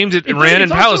at Iran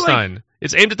and Palestine. Like,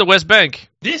 it's aimed at the West Bank.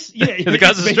 The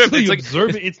Gaza Strip.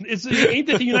 It's aimed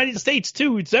at the United States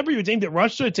too. It's everywhere. It's aimed at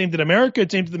Russia. It's aimed at America.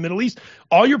 It's aimed at the Middle East.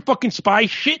 All your fucking spy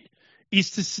shit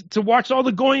is to watch all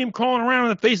the goyim crawling around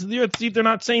on the face of the earth to see if they're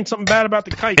not saying something bad about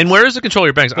the kites. And where is the control of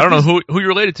your banks? I don't know who you're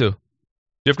related to. Do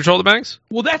you have control of the banks?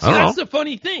 Well, that's the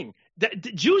funny thing. The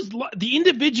Jews, the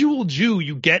individual Jew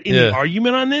you get in the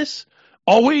argument on this,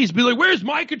 always be like, where's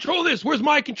my control this? Where's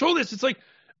my control this? It's like,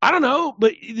 I don't know.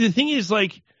 But the thing is,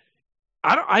 like,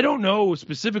 I don't know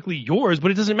specifically yours,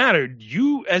 but it doesn't matter.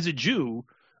 You as a Jew,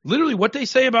 literally what they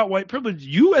say about white privilege,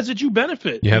 you as a Jew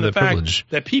benefit You have from the that fact privilege.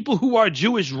 that people who are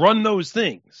Jewish run those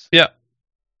things. Yeah.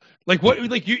 Like what?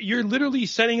 Like you're literally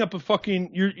setting up a fucking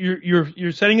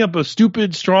you're setting up a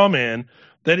stupid straw man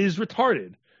that is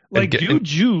retarded. Like, do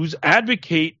Jews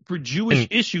advocate for Jewish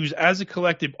issues as a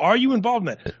collective? Are you involved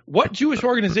in that? What Jewish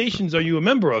organizations are you a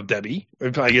member of, Debbie?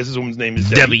 If I guess this woman's name is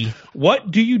Debbie.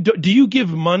 What do you do? Do you give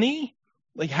money?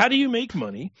 Like, how do you make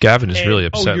money? Gavin is really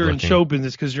upset. Oh, you're looking. in show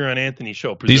business because you're on Anthony's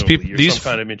show. Presumably, you're some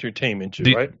kind of entertainment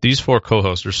Jew, right? These 4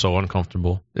 co-hosts are so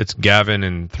uncomfortable. It's Gavin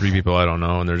and 3 people I don't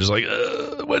know, and they're just like,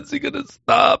 when's he gonna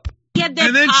stop? And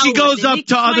then she goes up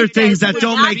to other things that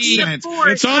don't make sense.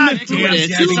 It's on the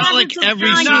It's not like every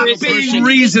You're not being person.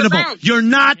 reasonable. You're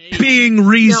not being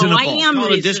reasonable. No, I am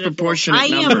Called a reasonable. disproportionate I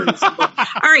am number. reasonable.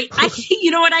 All right,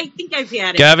 you know what? I think I've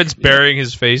had it. Gavin's burying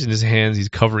his face in his hands. He's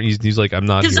covering. He's like, I'm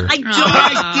not Because here. I don't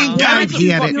I think I've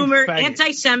had it. humor,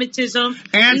 anti-Semitism,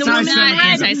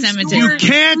 Anti-Semitism. You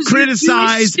can't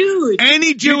criticize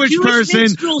any Jewish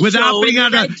person without being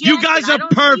on that. You guys are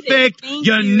perfect.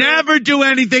 You never do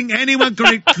anything anyone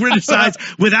can criticize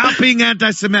without being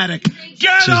anti-Semitic.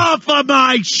 Get off of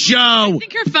my show. I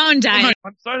think her phone died.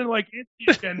 I'm starting to like Anthony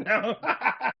again now.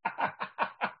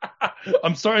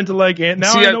 I'm starting to like Anthony.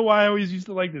 Now I know why I always used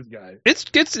to like this guy. It's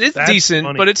decent,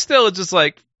 funny. But it's still just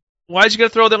like, why'd you gotta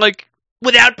throw that like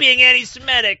without being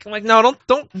anti-Semitic? I'm like, no,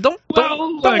 don't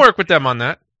work with them on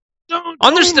that. Don't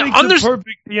understand. Make the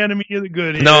perfect the enemy of the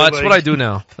good. Here. No, that's what I do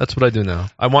now. That's what I do now.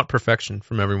 I want perfection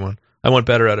from everyone. I want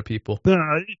better out of people.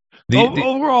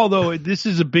 Overall, though, this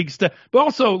is a big step. But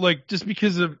also, like, just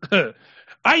because of,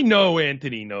 I know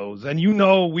Anthony knows, and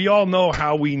we all know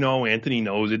how we know Anthony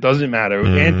knows. It doesn't matter.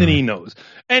 Anthony knows,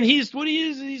 and he's what he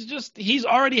is. He's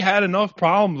already had enough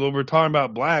problems over talking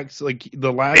about blacks. Like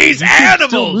the last, these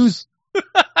animals.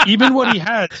 Even what he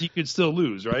has, he could still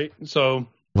lose, right? So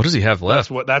what does he have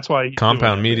left? That's why he's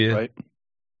compound media, right?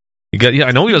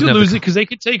 I know he doesn't lose it because they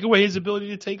could take away his ability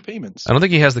to take payments. I don't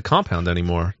think he has the compound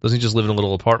anymore. Doesn't he just live in a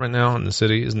little apartment now in the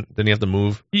city? Didn't he have to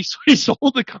move? He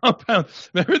sold the compound.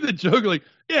 Remember the joke? Like,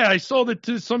 yeah, I sold it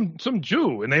to some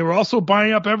Jew, and they were also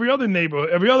buying up every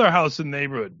other house in the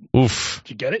neighborhood. Oof!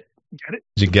 Did you get it? Did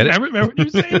you get it? Remember what you were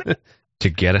saying? Did you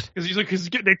get it? Because he's like,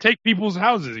 they take people's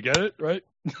houses. You get it, right?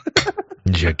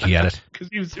 Did you get it? Because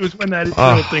it was when that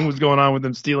little thing was going on with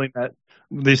them stealing that.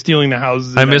 They're stealing the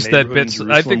houses. I missed that bit.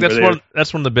 I think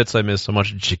that's one of the bits I missed so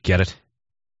much. Did you get it?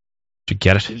 Did you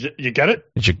get it? You get it?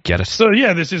 Did you get it? So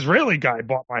yeah, this Israeli guy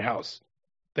bought my house.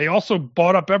 They also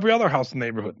bought up every other house in the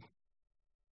neighborhood.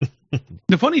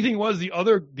 The funny thing was the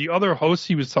other host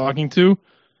he was talking to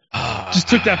just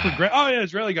took that for granted. Oh yeah,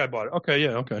 Israeli guy bought it. Okay,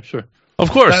 yeah, okay, sure. Of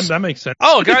course, that makes sense.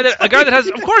 Oh, a guy that has.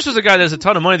 Of course, there's a guy that has a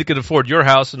ton of money that could afford your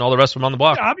house and all the rest of them on the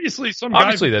block. Yeah, obviously, some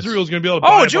guy from Israel is going to be able to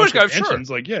buy a Jewish guy. Sure,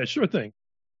 like yeah, sure thing.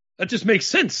 That just makes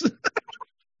sense.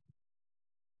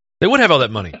 They would have all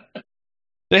that money.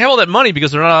 They have all that money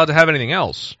because they're not allowed to have anything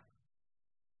else.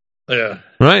 Yeah.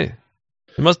 Right.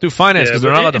 They must do finance because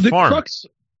they're not allowed to farm.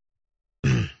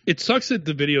 It sucks that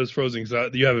the video is frozen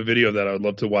because you have a video that I would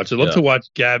love to watch. I'd love to watch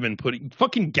Gavin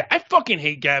I fucking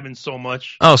hate Gavin so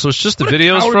much. Oh, so it's just the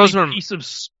video is frozen?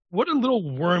 What a little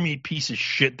wormy piece of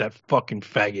shit that fucking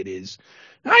faggot is.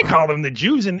 I call them the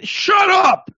Jews and shut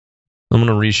up! I'm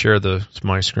gonna reshare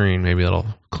my screen. Maybe that'll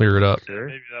clear it up.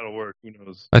 Maybe that'll work. Who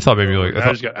knows? I thought maybe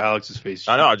I just got Alex's face.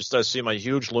 I know. I see my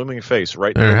huge looming face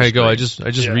right there. There you go. I just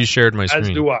reshared my screen. As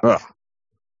do I.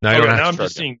 Now I'm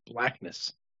just seeing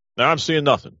blackness. Now I'm seeing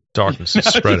nothing. Darkness is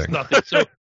spreading. Nothing. So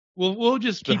we'll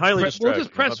just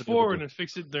press forward and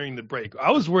fix it during the break.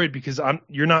 I was worried because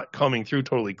you're not coming through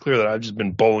totally clear that I've just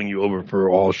been bowling you over for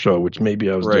all show, which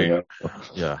maybe I was doing.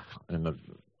 Yeah, and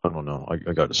I don't know.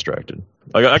 I got distracted.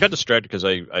 I got distracted because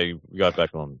I got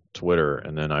back on Twitter,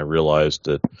 and then I realized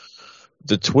that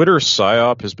the Twitter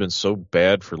psyop has been so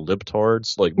bad for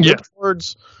libtards. Like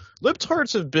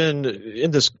libtards have been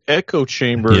in this echo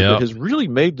chamber that has really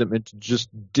made them into just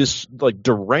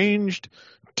deranged,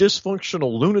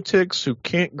 dysfunctional lunatics who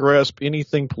can't grasp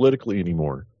anything politically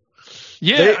anymore.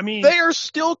 Yeah, they are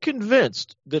still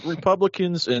convinced that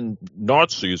Republicans and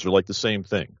Nazis are like the same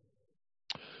thing.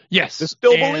 Yes, they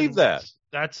still believe that.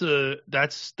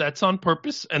 That's on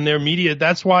purpose, and their media.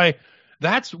 That's why.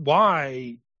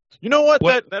 You know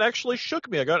what? That actually shook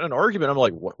me. I got in an argument. I'm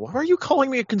like, why are you calling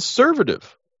me a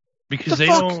conservative? Because they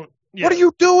don't. Yeah. What are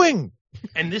you doing?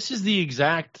 And this is the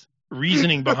exact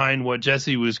reasoning behind what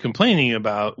Jesse was complaining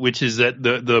about, which is that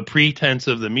the pretense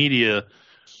of the media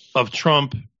of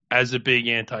Trump as a big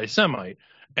anti-Semite.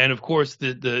 And of course,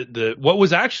 the what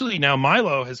was actually, now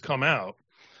Milo has come out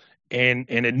and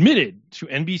admitted to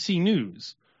NBC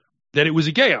News that it was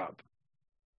a gay op.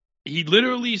 He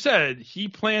literally said he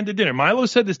planned a dinner. Milo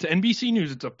said this to NBC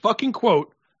News. It's a fucking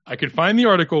quote. I could find the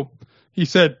article. He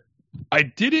said, "I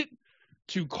did it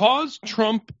to cause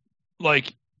Trump,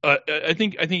 like, I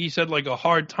think he said like a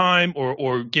hard time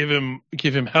or give him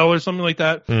hell or something like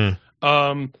that.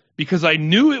 Because I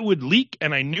knew it would leak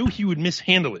and I knew he would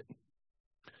mishandle it."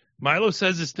 Milo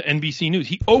says this to NBC News.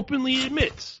 He openly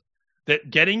admits that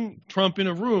getting Trump in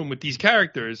a room with these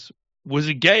characters was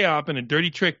a gay op and a dirty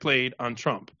trick played on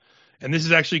Trump. And this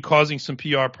is actually causing some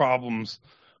PR problems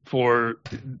for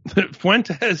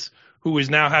Fuentes, who is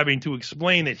now having to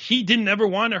explain that he didn't ever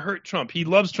want to hurt Trump. He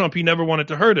loves Trump. He never wanted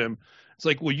to hurt him. It's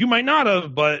like, well, you might not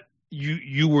have, but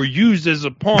you were used as a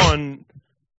pawn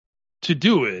to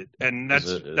do it. And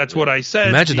that's what I said.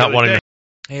 Imagine not wanting to.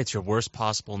 Hey, it's your worst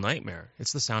possible nightmare.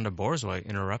 It's the sound of Borzoi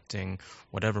interrupting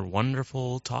whatever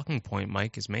wonderful talking point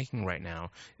Mike is making right now,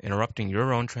 interrupting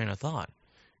your own train of thought.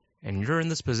 And you're in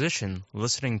this position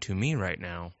listening to me right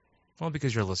now, well,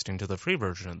 because you're listening to the free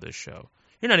version of this show.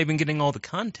 You're not even getting all the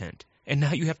content, and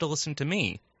now you have to listen to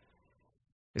me.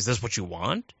 Is this what you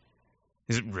want?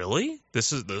 Is it really?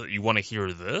 You want to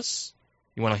hear this?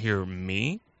 You want to hear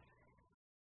me?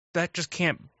 That just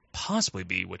can't possibly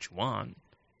be what you want.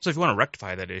 So if you want to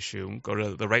rectify that issue, go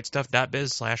to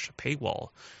therightstuff.biz/paywall.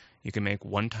 You can make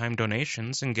one-time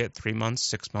donations and get 3 months,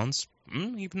 6 months,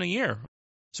 even a year.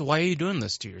 So why are you doing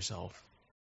this to yourself?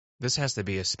 This has to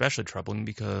be especially troubling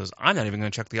because I'm not even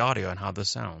going to check the audio on how this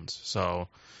sounds. So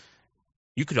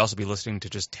you could also be listening to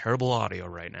just terrible audio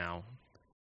right now.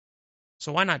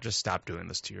 So why not just stop doing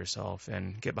this to yourself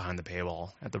and get behind the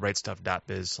paywall at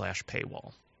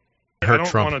therightstuff.biz/paywall. I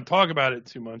don't want to talk about it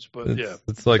too much, but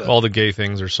it's like all the gay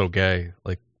things are so gay.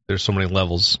 Like there's so many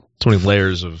levels, so many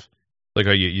layers of like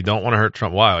you don't want to hurt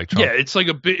Trump. Why? Like Trump, yeah, it's like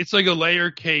a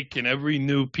layer cake, and every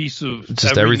new piece of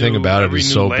everything about it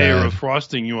is so bad. Every layer of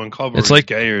frosting you uncover is like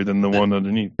gayer than the one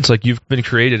underneath. It's like you've been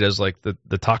created as like the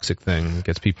toxic thing that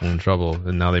gets people in trouble,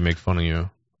 and now they make fun of you.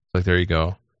 It's like there you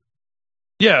go.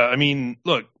 Yeah, I mean,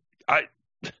 look,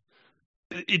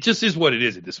 it just is what it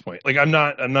is at this point. Like I'm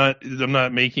not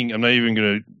even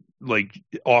gonna like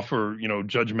offer,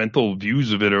 judgmental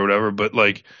views of it or whatever, but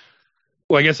like,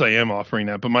 well, I guess I am offering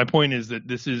that. But my point is that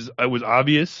I was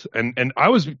obvious, and I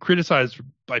was criticized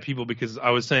by people because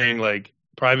I was saying like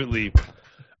privately,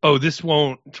 oh,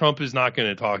 Trump is not going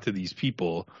to talk to these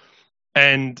people.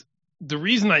 And the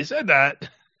reason I said that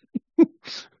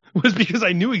was because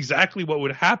I knew exactly what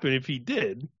would happen if he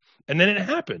did. And then it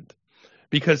happened.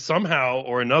 Because somehow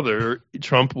or another,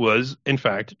 Trump was in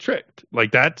fact tricked.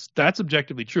 Like that's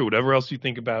objectively true. Whatever else you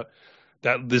think about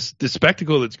that, this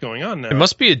spectacle that's going on now, it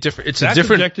must be a different. That's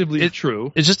objectively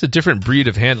true. It's just a different breed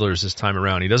of handlers this time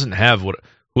around. He doesn't have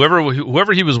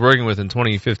whoever he was working with in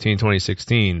 2015,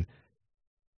 2016.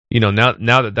 Now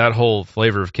that whole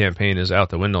flavor of campaign is out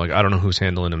the window. Like I don't know who's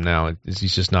handling him now.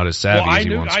 He's just not as savvy as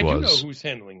he once was. I do know who's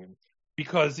handling him.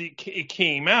 Because it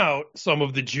came out, some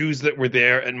of the Jews that were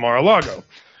there at Mar-a-Lago.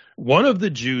 One of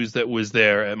the Jews that was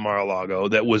there at Mar-a-Lago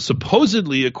that was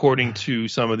supposedly, according to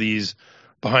some of these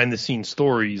behind-the-scenes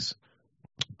stories,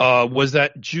 was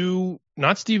that Jew,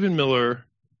 not Stephen Miller,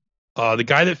 the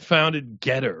guy that founded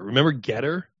Getter. Remember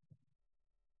Getter?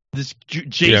 This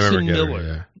Jason Miller. Getter,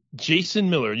 yeah. Jason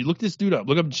Miller. You look this dude up.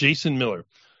 Look up Jason Miller.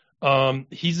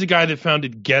 He's the guy that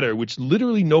founded Getter, which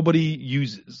literally nobody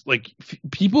uses. Like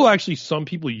some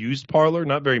people used Parler,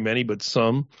 not very many, but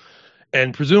some.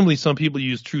 And presumably some people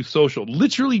use Truth Social.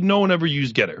 Literally no one ever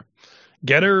used Getter.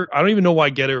 Getter, I don't even know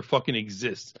why Getter fucking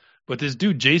exists. But this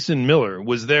dude, Jason Miller,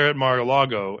 was there at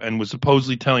Mar-a-Lago and was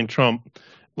supposedly telling Trump,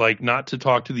 like, not to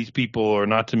talk to these people or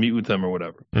not to meet with them or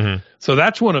whatever. Mm-hmm. So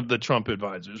that's one of the Trump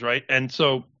advisors, right? And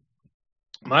so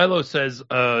Milo says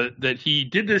that he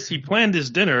did this, he planned this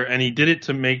dinner, and he did it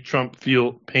to make Trump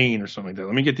feel pain or something like that.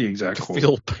 Let me get the exact quote.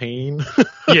 Feel pain?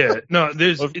 Yeah, no,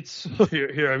 this is what he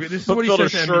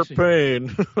says to sharp NBC.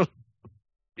 Pain.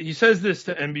 He says this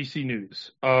to NBC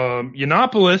News.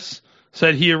 Yiannopoulos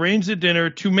said he arranged the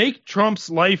dinner to make Trump's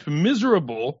life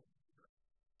miserable.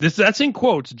 That's in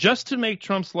quotes, just to make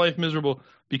Trump's life miserable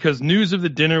because news of the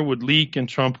dinner would leak and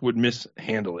Trump would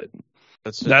mishandle it.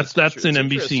 That's in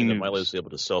NBC News. Milo's able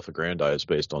to self-aggrandize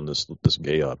based on this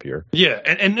gay up here. Yeah,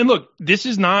 and look, this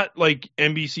is not like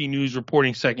NBC News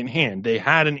reporting secondhand. They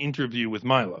had an interview with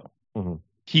Milo. Mm-hmm.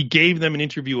 He gave them an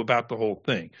interview about the whole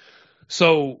thing.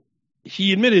 So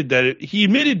he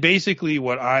admitted basically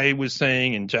what I was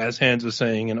saying and Jazz Hands was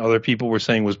saying and other people were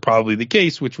saying was probably the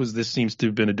case, which was this seems to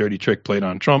have been a dirty trick played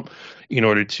on Trump in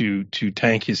order to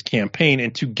tank his campaign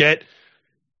and to get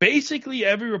basically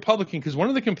every Republican, because one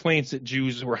of the complaints that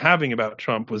Jews were having about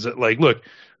Trump was that, like, look,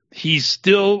 he's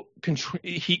still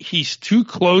he's too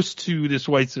close to this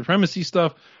white supremacy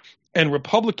stuff. And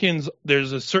Republicans,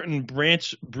 there's a certain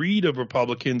breed of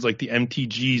Republicans, like the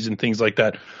MTGs and things like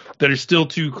that are still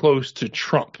too close to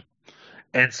Trump.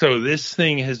 And so this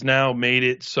thing has now made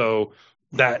it so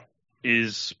that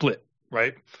is split,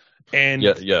 right? And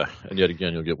yeah. And yet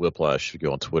again, you'll get whiplash if you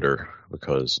go on Twitter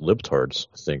because libtards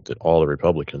think that all the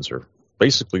Republicans are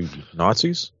basically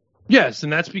Nazis. Yes,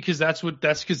 and that's because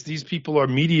these people are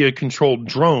media controlled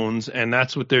drones, and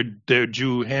that's what their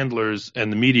Jew handlers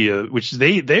and the media, which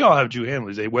they all have Jew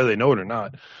handlers, whether they know it or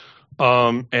not.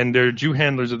 And their Jew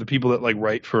handlers are the people that like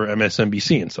write for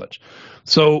MSNBC and such.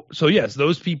 So yes,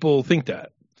 those people think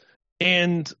that.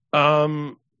 And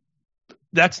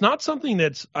that's not something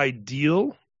that's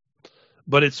ideal,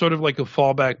 but it's sort of like a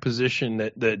fallback position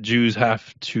that Jews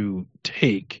have to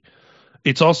take.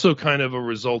 It's also kind of a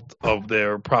result of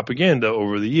their propaganda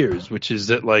over the years, which is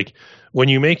that, like, when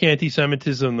you make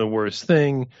anti-Semitism the worst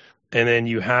thing, and then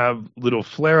you have little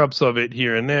flare-ups of it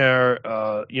here and there,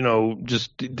 libtards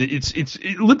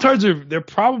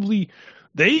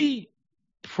they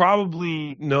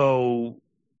probably know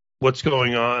what's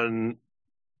going on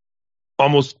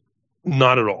almost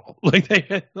not at all.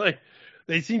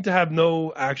 They seem to have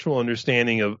no actual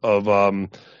understanding of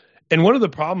and one of the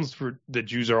problems that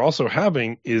Jews are also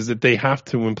having is that they have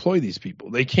to employ these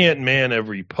people. They can't man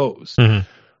every post. Mm-hmm.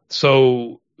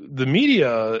 So the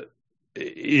media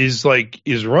is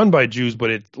run by Jews, but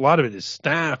a lot of it is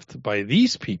staffed by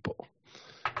these people.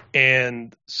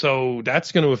 And so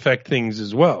that's going to affect things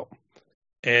as well.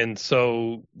 And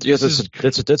so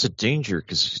that's a danger,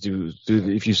 because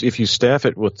if you staff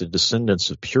it with the descendants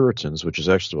of Puritans, which is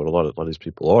actually what a lot of these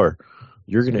people are,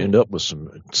 you're going to end up with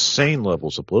some insane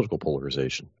levels of political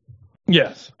polarization.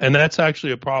 Yes, and that's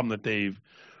actually a problem that they've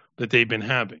been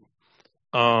having.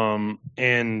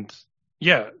 And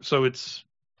yeah, so it's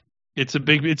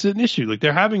an issue. Like,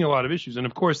 they're having a lot of issues, and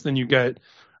of course, then you get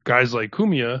guys like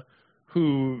Cumia,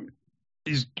 who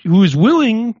is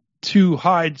willing to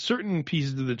hide certain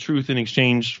pieces of the truth in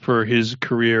exchange for his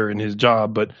career and his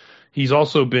job, but he's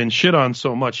also been shit on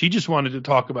so much. He just wanted to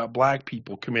talk about black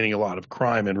people committing a lot of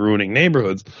crime and ruining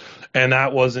neighborhoods, and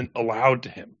that wasn't allowed to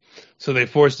him. So they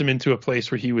forced him into a place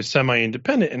where he was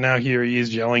semi-independent, and now here he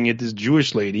is yelling at this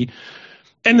Jewish lady.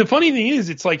 And the funny thing is,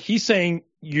 it's like he's saying,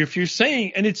 if you're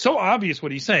saying, and it's so obvious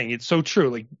what he's saying, it's so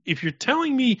true. Like, if you're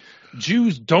telling me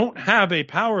Jews don't have a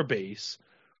power base,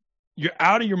 you're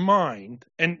out of your mind.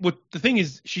 And the thing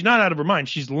is, she's not out of her mind.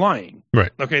 She's lying.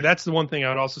 Right. Okay, that's the one thing I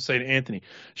would also say to Anthony.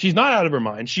 She's not out of her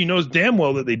mind. She knows damn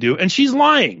well that they do, and she's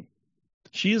lying.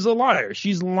 She is a liar.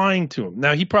 She's lying to him.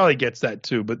 Now, he probably gets that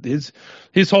too, but his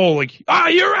whole, like,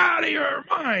 you're out of your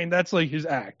mind. That's like his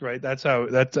act, right? That's how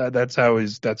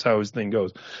his thing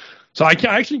goes. So I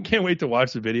actually can't wait to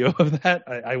watch the video of that.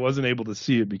 I wasn't able to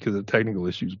see it because of technical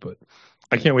issues, but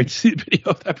I can't wait to see the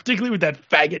video of that, particularly with that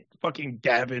faggot fucking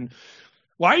Gavin.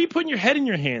 Why are you putting your head in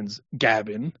your hands,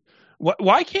 Gavin?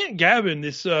 Why can't Gavin,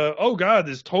 this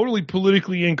this totally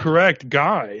politically incorrect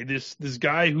guy, this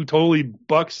guy who totally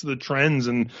bucks the trends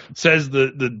and says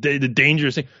the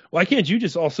dangerous thing, why can't you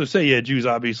just also say, yeah, Jews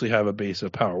obviously have a base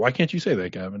of power? Why can't you say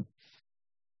that, Gavin?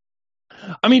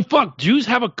 I mean, fuck, Jews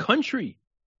have a country.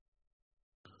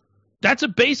 That's a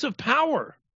base of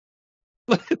power.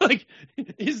 Like,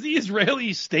 is the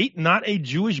Israeli state not a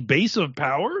Jewish base of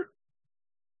power?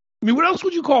 I mean, what else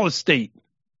would you call a state?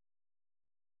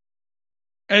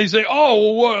 And you say,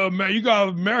 you got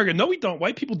America. No, we don't.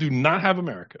 White people do not have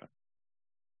America.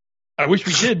 I wish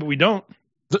we did, but we don't.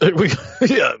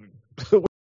 Yeah.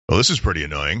 Well, this is pretty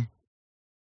annoying.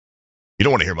 You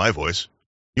don't want to hear my voice.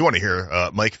 You want to hear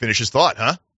Mike finish his thought,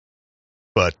 huh?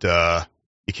 But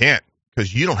you can't,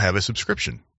 because you don't have a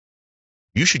subscription.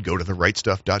 You should go to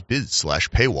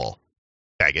therightstuff.biz/paywall.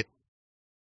 Faggot.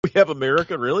 We have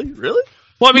America, really? Really?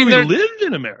 Well, I mean, we lived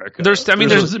in America.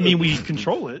 Doesn't mean we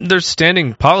control it. There's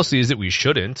standing policies that we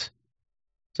shouldn't.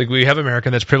 It's like, we have America,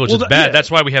 and that's privilege. It's bad. Yeah.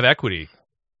 That's why we have equity.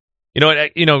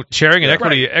 Sharing and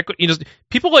equity. Right.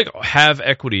 People have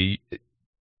equity.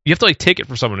 You have to take it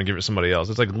from someone and give it to somebody else.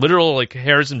 It's like literal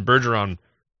Harrison Bergeron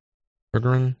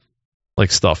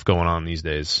stuff going on these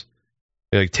days.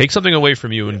 They take something away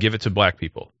from you and give it to black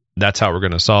people. That's how we're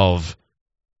going to solve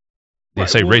they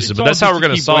say racism, but that's how we're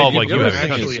going to solve like you have a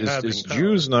country. Is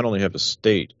Jews not only have a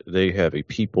state, they have a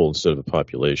people instead of a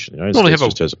population. The United States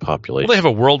just has a population. Well, they have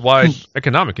a worldwide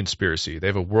economic conspiracy. They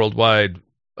have a worldwide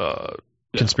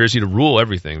conspiracy to rule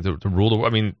everything. To rule.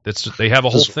 I mean, they have a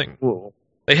whole thing.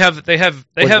 They have.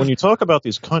 When you talk about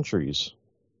these countries,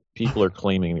 people are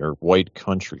claiming are white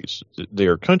countries. They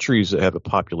are countries that have a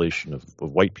population of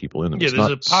white people in them.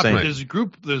 Yeah, there's a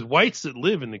group. There's whites that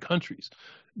live in the countries.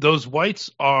 Those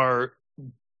whites are.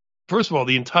 First of all,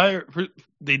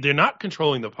 they're not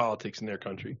controlling the politics in their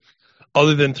country,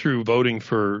 other than through voting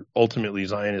for ultimately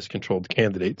Zionist-controlled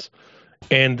candidates,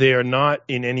 and they are not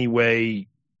in any way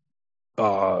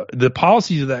the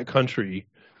policies of that country,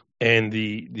 and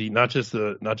the not just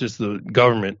the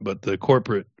government, but the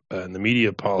corporate and the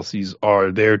media policies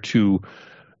are there to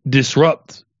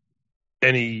disrupt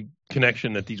any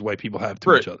connection that these white people have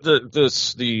to each other.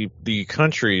 The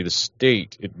country, the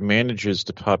state, it manages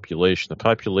the population. The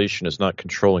population is not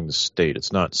controlling the state.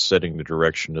 It's not setting the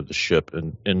direction of the ship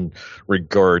in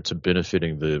regard to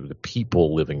benefiting the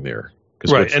people living there.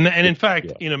 Right, and in fact,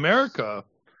 in America,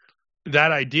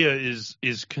 that idea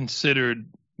is considered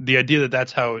the idea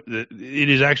that's how it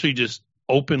is actually just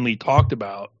openly talked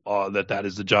about. That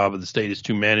is the job of the state, is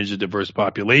to manage a diverse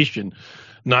population,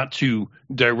 not to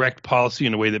direct policy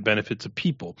in a way that benefits a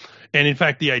people. And in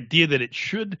fact, the idea that it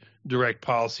should direct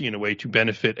policy in a way to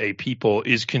benefit a people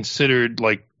is considered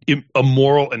like a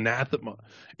moral anathema.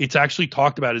 It's actually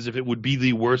talked about as if it would be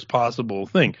the worst possible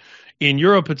thing. In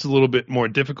Europe, it's a little bit more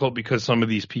difficult because some of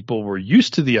these people were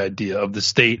used to the idea of the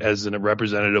state as a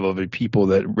representative of a people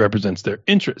that represents their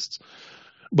interests.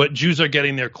 But Jews are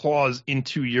getting their claws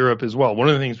into Europe as well. One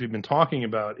of the things we've been talking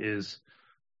about is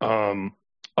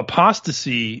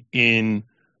apostasy in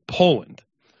Poland.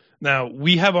 Now,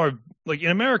 we have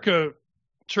in America,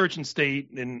 church and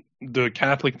state and the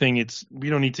Catholic thing, we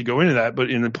don't need to go into that, but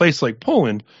in a place like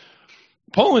Poland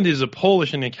is a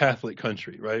Polish and a Catholic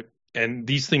country, right? And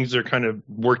these things are kind of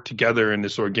work together in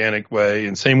this organic way,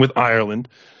 and same with Ireland.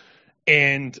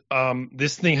 And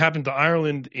this thing happened to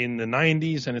Ireland in the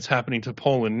 90s, and it's happening to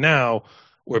Poland now,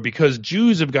 where because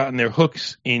Jews have gotten their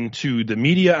hooks into the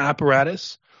media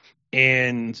apparatus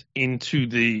and into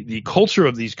the culture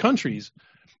of these countries,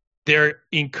 they're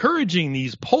encouraging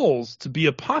these Poles to be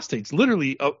apostates.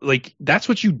 Literally, that's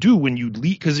what you do when you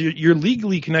leave, because you're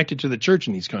legally connected to the church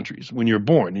in these countries. When you're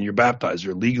born and you're baptized,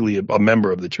 you're legally a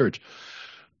member of the church.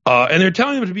 And they're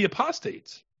telling them to be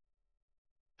apostates.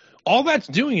 All that's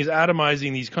doing is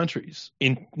atomizing these countries,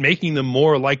 in making them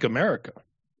more like America.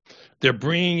 They're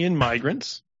bringing in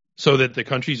migrants so that the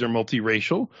countries are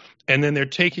multiracial, and then they're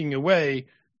taking away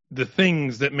the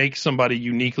things that make somebody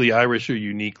uniquely Irish or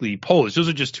uniquely Polish. Those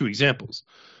are just two examples.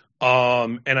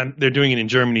 They're doing it in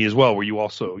Germany as well, where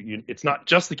it's not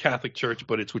just the Catholic Church,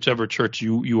 but it's whichever church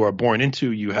you are born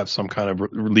into, you have some kind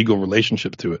of legal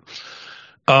relationship to it.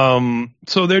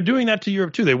 So they're doing that to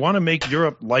Europe too. They want to make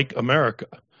Europe like America.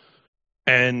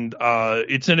 And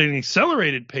it's at an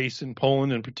accelerated pace in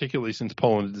Poland, and particularly since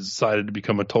Poland has decided to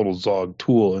become a total Zog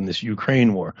tool in this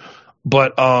Ukraine war.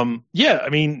 But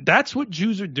that's what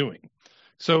Jews are doing.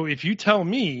 So if you tell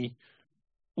me,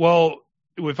 well,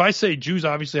 if I say Jews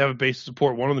obviously have a base of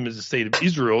support, one of them is the state of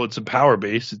Israel. It's a power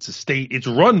base. It's a state. It's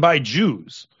run by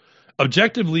Jews.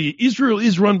 Objectively, Israel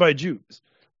is run by Jews,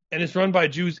 and it's run by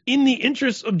Jews in the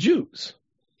interests of Jews.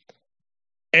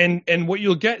 And what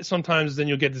you'll get sometimes, then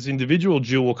you'll get this individual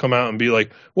Jew will come out and be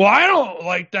like, well, I don't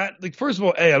like that. Like, first of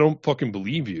all, I don't fucking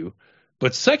believe you.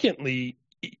 But secondly,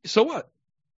 so what?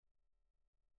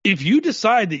 If you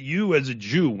decide that you as a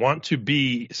Jew want to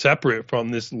be separate from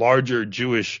this larger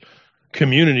Jewish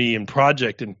community and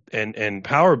project and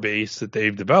power base that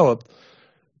they've developed,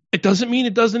 it doesn't mean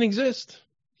it doesn't exist.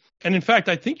 And in fact,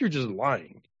 I think you're just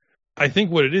lying. I think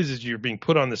what it is you're being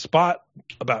put on the spot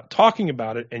about talking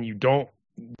about it, and you don't.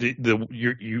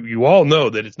 You all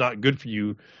know that it's not good for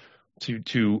you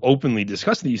to openly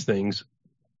discuss these things,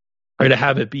 or to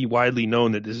have it be widely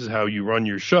known that this is how you run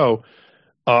your show.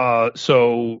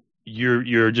 So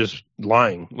you're just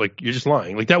lying. Like, you're just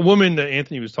lying. Like that woman that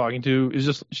Anthony was talking to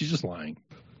she's just lying.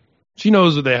 She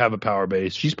knows that they have a power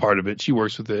base. She's part of it. She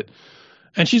works with it,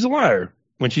 and she's a liar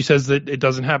when she says that it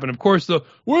doesn't happen. Of course,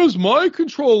 where's my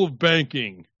control of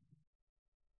banking?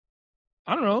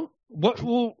 I don't know.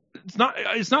 It's not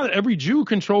that every Jew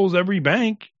controls every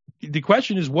bank. The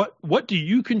question is, what do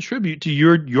you contribute to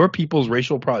your people's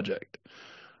racial project?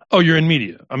 Oh, you're in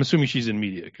media. I'm assuming she's in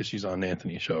media because she's on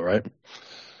Anthony's show, right?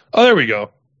 Oh, there we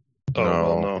go.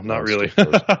 Oh, no, not really.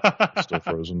 Still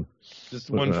frozen. Just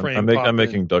one frame. I'm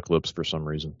making duck lips for some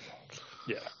reason.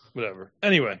 Yeah, whatever.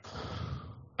 Anyway,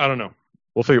 I don't know.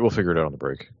 We'll figure it out on the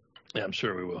break. Yeah, I'm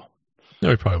sure we will. No,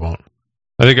 we probably won't.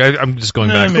 I think I'm just going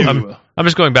back. I'm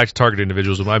just going back to target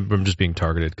individuals. I'm just being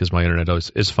targeted because my internet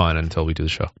is fine until we do the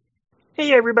show.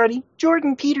 Hey everybody,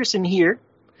 Jordan Peterson here.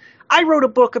 I wrote a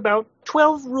book about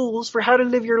 12 rules for how to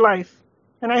live your life,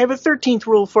 and I have a 13th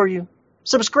rule for you.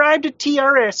 Subscribe to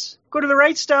TRS. Go to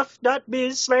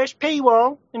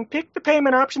therightstuff.biz/paywall and pick the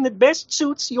payment option that best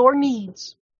suits your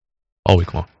needs. All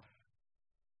week long.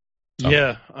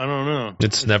 Yeah, I don't know.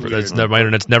 It's never my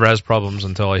internet never has problems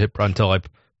until I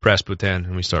press Bhutan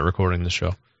and we start recording the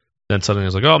show. Then suddenly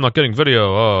it's like, oh, I'm not getting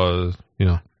video. Oh,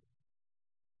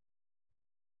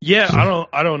 Yeah,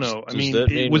 I don't know. I mean,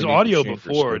 it was audio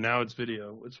before. Now it's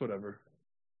video. It's whatever.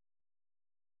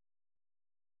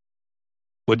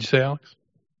 What'd you say, Alex?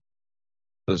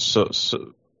 So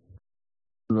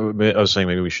I was saying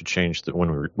maybe we should change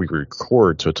when we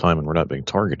record to a time when we're not being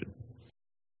targeted.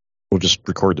 We'll just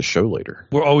record the show later.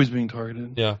 We're always being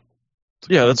targeted. Yeah.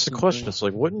 Yeah, that's the question. It's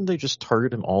like, wouldn't they just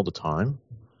target him all the time?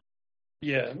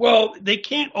 Yeah. Well, they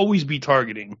can't always be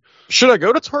targeting. Should I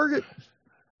go to Target?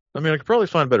 I mean, I could probably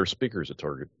find better speakers at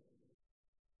Target.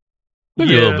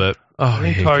 Maybe a little bit. Oh, I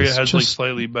think Target has like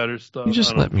slightly better stuff. You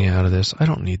just let me out of this. I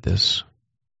don't need this.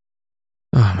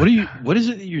 Oh, what is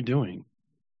it that you're doing?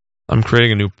 I'm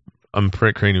creating new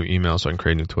emails so I can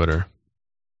create new Twitter.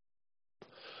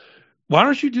 Why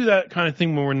don't you do that kind of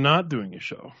thing when we're not doing a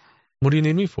show? What do you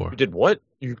need me for? You did what?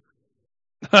 You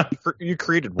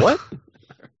created what?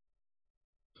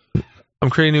 I'm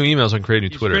creating new emails so I can create new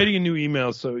Twitter. Creating a new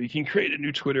email so you can create a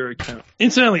new Twitter account.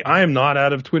 Incidentally, I am not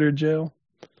out of Twitter jail.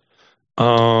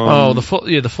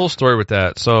 The full story with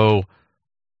that. So,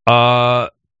 I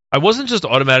wasn't just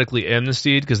automatically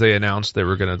amnestied because they announced they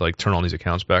were going to turn all these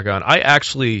accounts back on.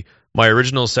 My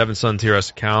original 7 Sun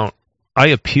TRS account, I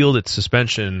appealed its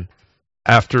suspension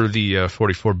after the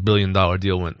 $44 billion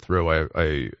deal went through.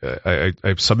 I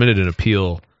submitted an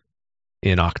appeal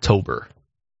in October,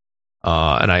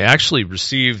 and I actually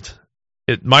received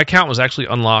it. My account was actually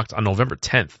unlocked on November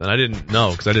 10th, and I didn't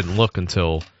know because I didn't look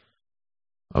until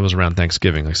I was around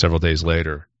Thanksgiving, like several days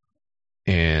later.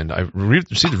 And I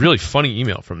received a really funny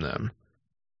email from them.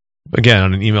 Again,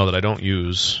 on an email that I don't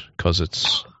use because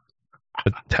it's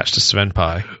attached to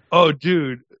SvenPy. Oh,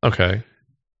 dude. Okay.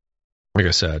 Like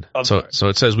I said. So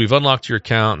it says, we've unlocked your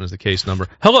account, and there's the case number.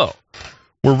 Hello.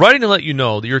 We're writing to let you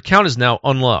know that your account is now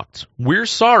unlocked. We're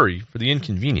sorry for the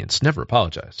inconvenience. Never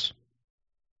apologize.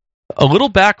 A little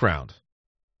background.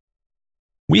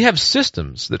 We have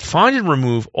systems that find and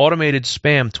remove automated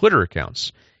spam Twitter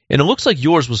accounts, and it looks like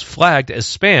yours was flagged as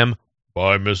spam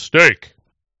by mistake.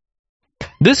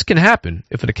 This can happen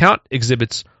if an account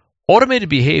exhibits automated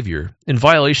behavior in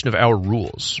violation of our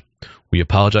rules. We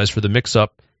apologize for the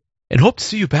mix-up and hope to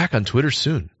see you back on Twitter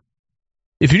soon.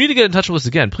 If you need to get in touch with us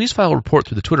again, please file a report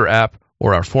through the Twitter app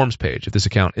or our forums page if this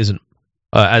account isn't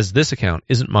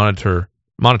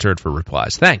monitored for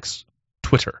replies. Thanks,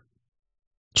 Twitter.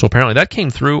 So apparently that came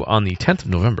through on the 10th of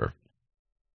November,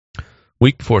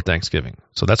 week before Thanksgiving.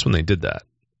 So that's when they did that.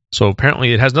 So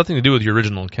apparently it has nothing to do with your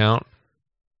original account.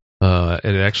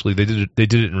 And actually they did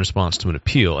it in response to an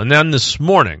appeal. And then this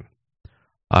morning,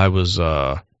 I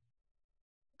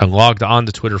logged on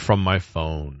to Twitter from my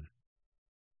phone,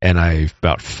 and I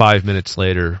about 5 minutes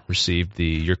later received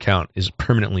your account is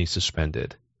permanently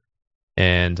suspended,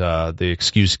 and the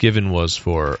excuse given was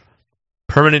for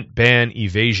permanent ban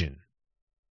evasion.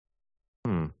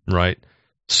 Right.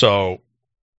 So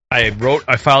I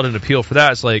filed an appeal for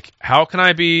that. It's like, how can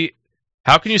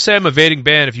you say I'm evading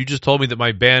ban if you just told me that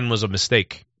my ban was a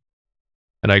mistake?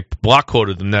 And I block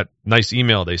quoted them that nice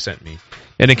email they sent me.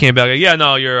 And it came back,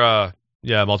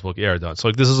 you're multiple error done.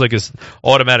 So this is like this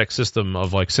automatic system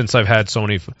of since I've had so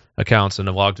many accounts and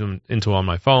I've logged them into on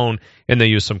my phone, and they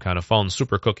use some kind of phone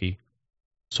super cookie.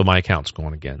 So my account's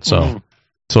going again. So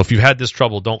if you've had this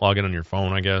trouble, don't log in on your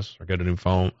phone, I guess, or get a new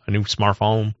phone, a new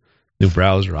smartphone, new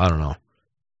browser. I don't know.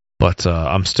 But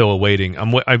I'm still awaiting.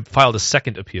 I filed a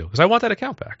second appeal because I want that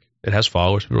account back. It has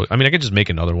followers. I mean, I could just make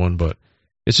another one, but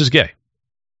it's just gay.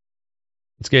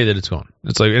 It's gay that it's gone.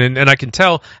 It's like, and I can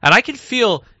tell, and I can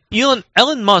feel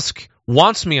Elon Musk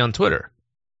wants me on Twitter.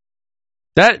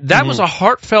 That was a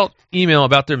heartfelt email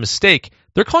about their mistake.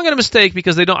 They're calling it a mistake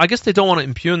because they don't want to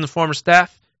impugn the former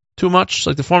staff too much.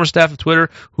 Like the former staff of Twitter,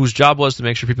 whose job was to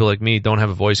make sure people like me don't have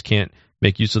a voice, can't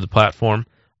make use of the platform.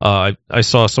 I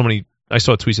saw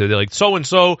a tweet today like,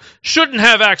 so-and-so shouldn't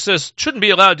have access, shouldn't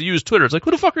be allowed to use Twitter. It's like,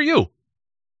 who the fuck are you?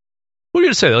 Who are you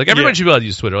to say that? Like, everybody should be allowed to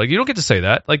use Twitter. Like, you don't get to say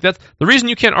that. Like, that's the reason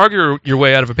you can't argue your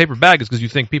way out of a paper bag is because you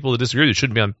think people that disagree with you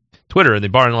shouldn't be on Twitter, and they,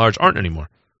 by and large, aren't anymore.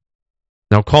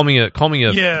 Now, call me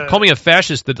a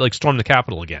fascist that stormed the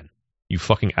Capitol again. You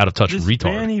fucking out of touch this retard.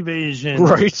 Ban evasion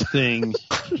thing.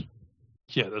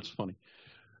 Yeah, that's funny.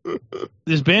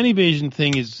 This ban evasion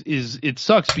thing is it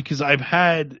sucks because I've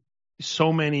had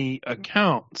so many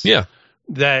accounts. Yeah.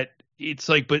 That it's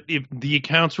like, but if the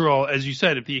accounts were all, as you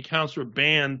said, if the accounts were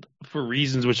banned for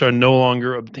reasons which are no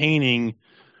longer obtaining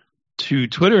to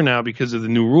Twitter now because of the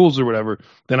new rules or whatever,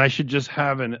 then I should just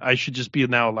be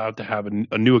now allowed to have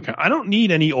a new account. I don't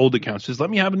need any old accounts. Just let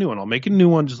me have a new one. I'll make a new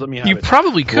one. Just let me have it. You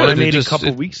probably could. I made a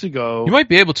couple weeks ago. You might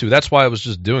be able to. That's why I was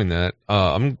just doing that.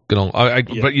 But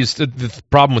the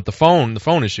problem with the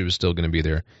phone issue is still going to be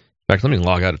there. In fact, let me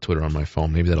log out of Twitter on my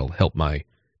phone. Maybe that'll help my case.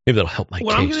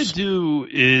 What I'm going to do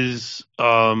is,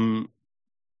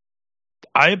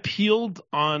 I appealed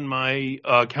on my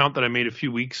account that I made a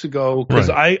few weeks ago because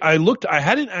I looked. I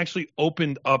hadn't actually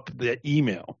opened up the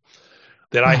email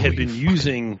that I had been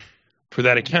using for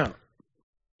that account,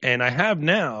 and I have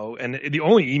now. And the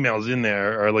only emails in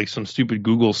there are like some stupid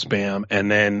Google spam,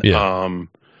 and then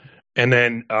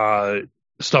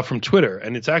stuff from Twitter.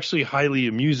 And it's actually highly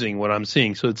amusing what I'm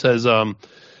seeing. So it says,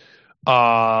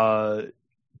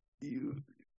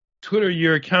 Twitter,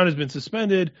 your account has been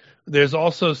suspended. There's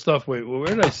also stuff. Wait, where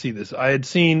did I see this? I had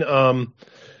seen.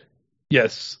 They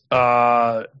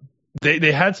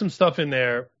had some stuff in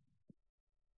there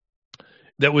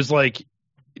that was like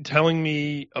telling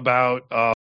me about.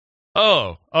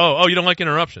 You don't like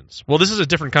interruptions. Well, this is a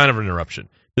different kind of interruption.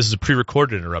 This is a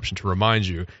pre-recorded interruption to remind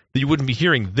you that you wouldn't be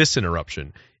hearing this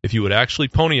interruption if you would actually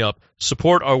pony up,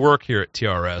 support our work here at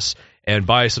TRS, and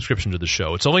buy a subscription to the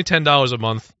show. It's only $10 a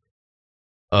month.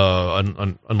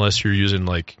 Unless you're using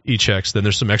like e-checks, then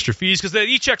there's some extra fees because the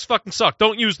e-checks fucking suck.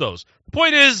 Don't use those. The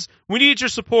point is, we need your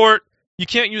support. You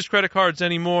can't use credit cards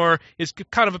anymore. It's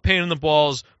kind of a pain in the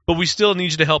balls, but we still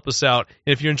need you to help us out.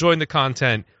 And if you're enjoying the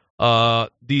content,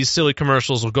 these silly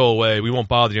commercials will go away. We won't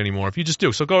bother you anymore if you just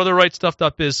do. So go to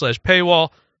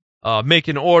therightstuff.biz/paywall, make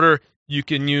an order. You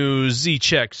can use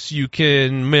e-checks. You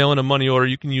can mail in a money order.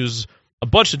 You can use a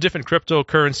bunch of different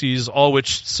cryptocurrencies, all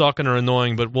which suck and are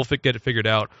annoying, but we'll get it figured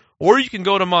out. Or you can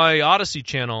go to my Odyssey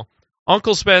channel,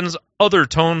 Uncle Spen's other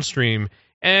tone stream,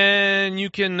 and you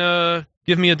can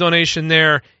give me a donation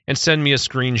there and send me a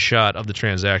screenshot of the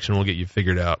transaction. We'll get you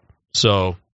figured out.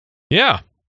 So, yeah.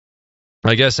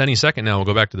 I guess any second now we'll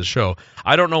go back to the show.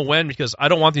 I don't know when because I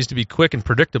don't want these to be quick and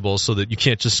predictable so that you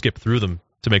can't just skip through them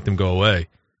to make them go away.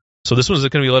 So this one's going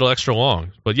to be a little extra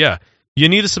long. But, yeah, you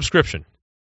need a subscription.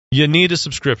 You need a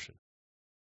subscription.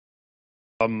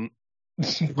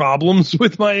 Problems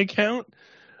with my account.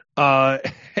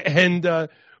 And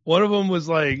one of them was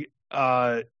like,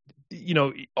 all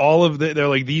of they're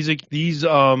like these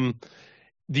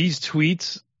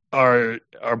tweets are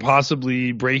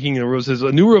possibly breaking the rules. There's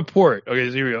a new report. Okay,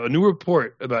 so here we go. A new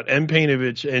report about M.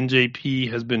 Painovich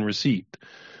NJP has been received.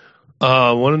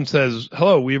 One of them says,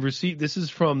 hello, we have received, this is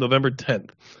from November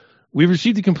 10th. We've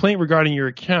received a complaint regarding your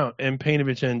account, M.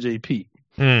 Painovich NJP.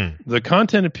 The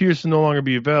content appears to no longer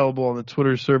be available on the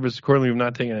Twitter service. Accordingly, we've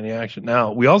not taken any action.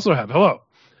 Now, we also have,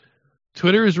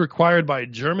 Twitter is required by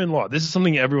German law. This is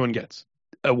something everyone gets.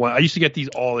 I used to get these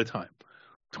all the time.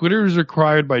 Twitter is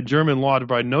required by German law to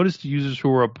provide notice to users who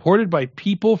are reported by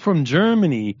people from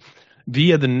Germany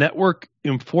via the Network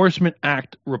Enforcement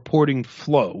Act reporting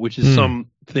flow, which is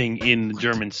something in the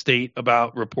German state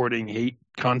about reporting hate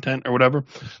content or whatever.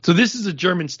 So this is a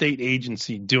German state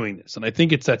agency doing this, and I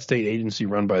think it's that state agency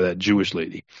run by that Jewish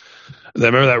lady. I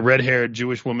remember that red-haired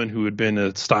Jewish woman who had been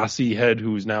a Stasi head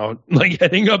who is now like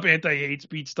heading up anti-hate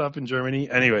speech stuff in Germany.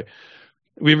 Anyway,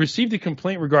 we received a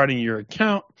complaint regarding your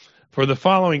account for the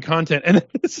following content, and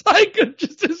it's like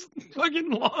just this fucking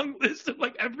long list of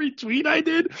like every tweet I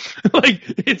did. Like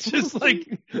it's just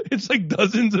like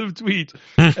dozens of tweets,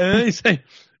 and then they say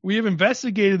we have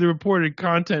investigated the reported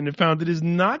content and found it is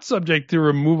not subject to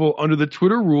removal under the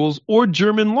Twitter rules or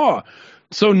German law.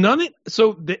 So when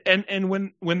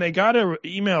they got an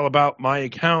email about my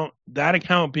account, that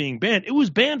account being banned, it was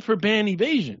banned for ban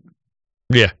evasion.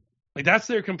 Yeah. Like that's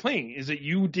their complaint, is that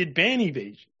you did ban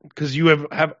evasion because you have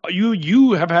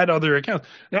had other accounts.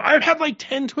 Now I've had like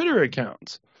 10 Twitter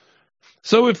accounts.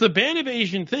 So if the ban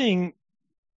evasion thing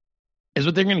is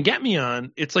what they're going to get me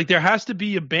on, it's like there has to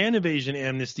be a ban evasion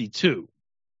amnesty too.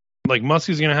 Like Musk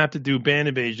is going to have to do ban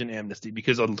evasion amnesty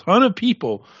because a ton of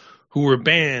people who were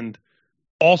banned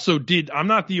also did. I'm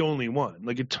not the only one.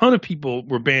 Like a ton of people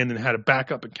were banned and had a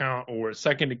backup account or a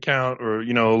second account or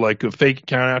like a fake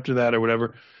account after that or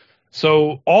whatever.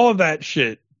 So all of that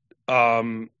shit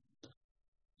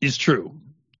is true.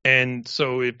 And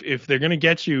so if they're going to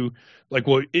get you, like,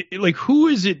 well, who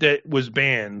is it that was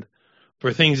banned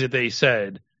for things that they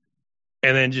said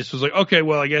and then just was like, okay,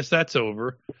 well, I guess that's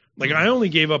over. Like, I only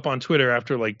gave up on Twitter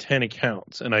after like 10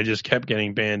 accounts, and I just kept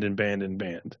getting banned and banned and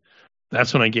banned.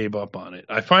 That's when I gave up on it.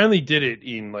 I finally did it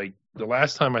in like the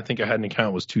last time I think I had an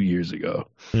account was 2 years ago.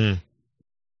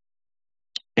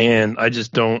 And I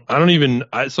just don't. I don't even.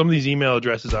 Some of these email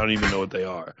addresses, I don't even know what they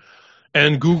are.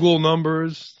 And Google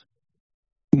numbers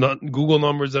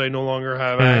that I no longer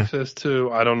have access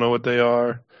to. I don't know what they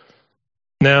are.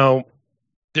 Now,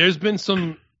 there's been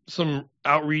some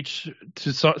outreach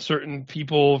to certain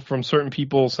people from certain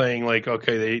people saying like,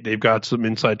 okay, they've got some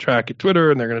inside track at Twitter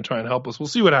and they're going to try and help us. We'll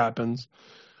see what happens.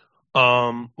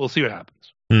 We'll see what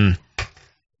happens.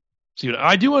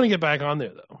 I do want to get back on there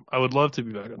though. I would love to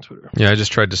be back on Twitter. Yeah, I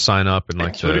just tried to sign up and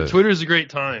like Twitter is a great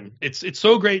time. It's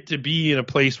so great to be in a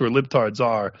place where libtards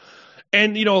are.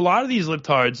 And you know, a lot of these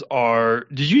libtards are.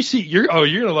 Did you see? You're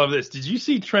gonna love this. Did you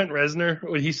see Trent Reznor?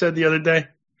 What he said the other day?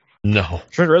 No.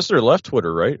 Trent Reznor left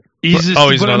Twitter, right? He's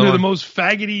under the most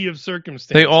faggoty of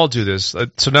circumstances. They all do this.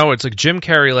 So now it's like Jim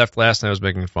Carrey left last night. I was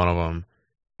making fun of him.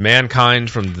 Mankind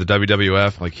from the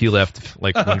WWF, like he left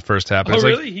like when it first happened. Oh,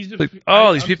 really? He's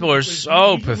these people are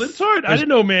so libtard. I didn't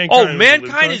know Mankind. Oh,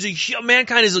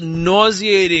 Mankind is a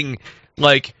nauseating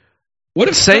like. What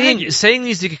if saying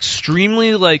these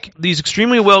extremely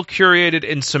well curated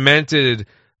and cemented,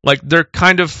 like they're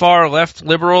kind of far left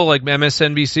liberal, like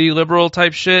MSNBC liberal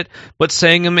type shit, but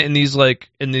saying them in these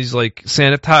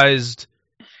sanitized,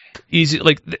 easy,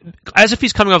 like as if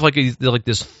he's coming off like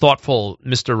this thoughtful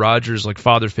Mr. Rogers like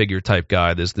father figure type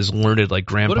guy, this learned like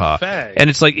grandpa, and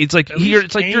it's like here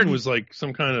it's like Kane was like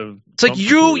some kind of it's like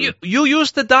you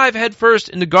used to dive headfirst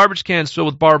into garbage cans filled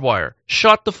with barbed wire.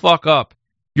 Shut the fuck up.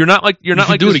 You're not like do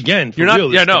it again. You're not.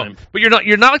 Time. But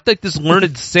you're not like this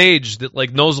learned sage that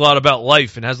like knows a lot about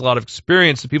life and has a lot of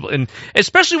experience to people, and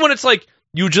especially when it's like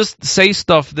you just say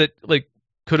stuff that like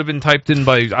could have been typed in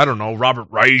by I don't know Robert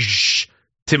Reich,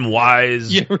 Tim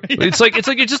Wise. Yeah, right. It's like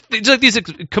these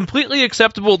completely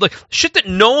acceptable like shit that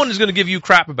no one is going to give you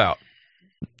crap about.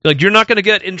 Like you're not going to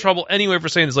get in trouble anyway for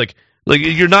saying this. Like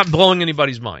you're not blowing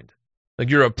anybody's mind. Like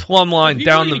you're a plumb line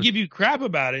down the. People give you crap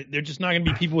about it. They're just not going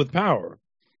to be people with power.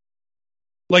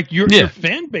 Like your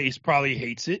fan base probably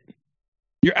hates it.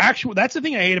 That's the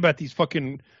thing I hate about these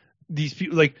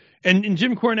people. Like and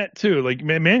Jim Cornette too. Like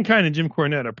Mankind and Jim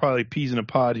Cornette are probably peas in a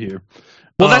pod here.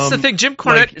 Well, that's the thing. Jim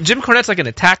Cornette's like an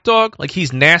attack dog. Like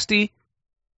he's nasty,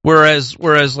 whereas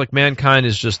like Mankind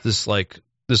is just this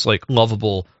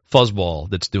lovable fuzzball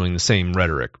that's doing the same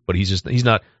rhetoric. But he's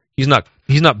not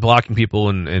blocking people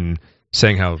and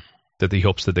saying that he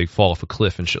hopes that they fall off a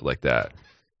cliff and shit like that.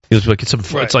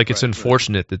 It's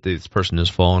unfortunate that this person has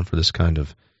fallen for this kind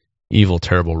of evil,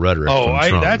 terrible rhetoric.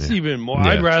 That's even more.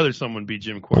 Yeah. I'd rather someone be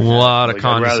Jim Cornette. Well,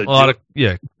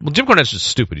 Jim Cornette's just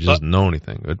stupid. He doesn't know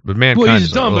anything. But Mankind. Well,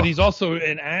 he's dumb, but he's also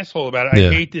an asshole about it.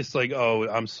 I hate this. Like,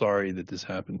 I'm sorry that this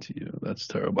happened to you. That's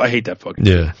terrible. I hate that fucking.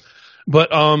 Yeah. Thing.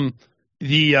 But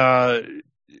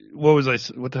what was I?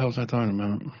 What the hell was I talking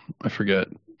about? I forget.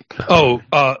 Trent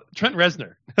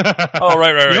Reznor.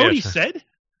 Right. You know what he said?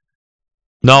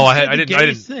 No, I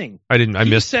didn't.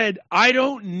 He said, "I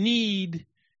don't need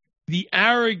the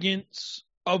arrogance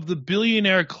of the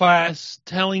billionaire class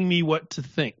telling me what to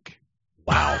think."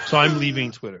 Wow. So I'm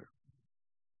leaving Twitter.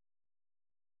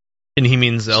 And he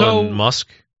means Elon Musk?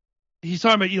 He's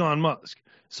talking about Elon Musk.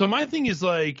 So my thing is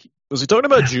like... Was he talking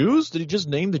about Jews? Did he just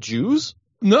name the Jews?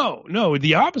 No,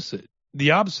 the opposite.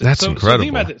 That's incredible. So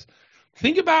think about this.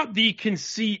 Think about the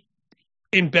conceit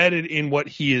embedded in what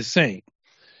he is saying.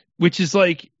 Which is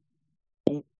like,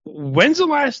 when's the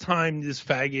last time this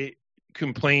faggot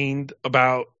complained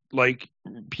about like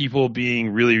people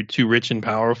being really too rich and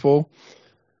powerful?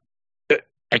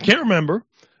 I can't remember,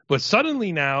 but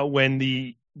suddenly now, when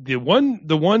the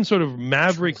one sort of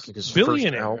maverick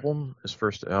billionaire his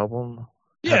first album,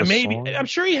 yeah, maybe song? I'm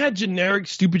sure he had generic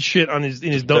stupid shit on his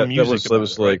dumb music. That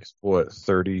was like what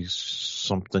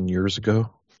 30-something years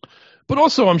ago. But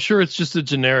also, I'm sure it's just a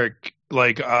generic.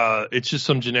 It's just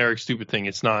some generic stupid thing.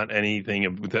 It's not anything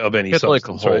of any substance. Like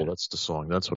a hole. Right? That's the song.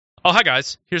 That's what. Oh, hi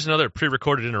guys. Here's another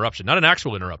pre-recorded interruption, not an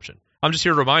actual interruption. I'm just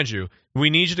here to remind you, we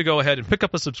need you to go ahead and pick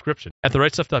up a subscription at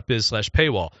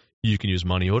therightstuff.biz/paywall. You can use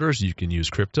money orders, you can use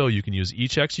crypto, you can use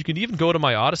e-checks, you can even go to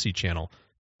my Odyssey channel,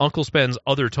 Uncle Spen's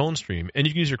other tone stream, and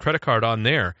you can use your credit card on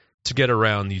there to get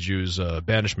around the Jews'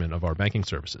 banishment of our banking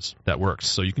services. That works.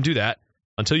 So you can do that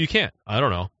until you can't. I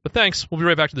don't know. But thanks. We'll be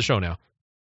right back to the show now.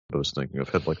 I was thinking of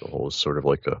head like a hole is sort of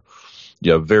like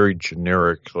a very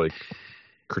generic like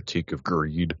critique of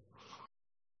greed.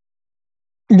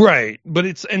 Right.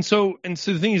 But so the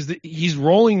thing is that he's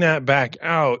rolling that back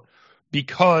out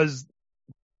because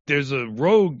there's a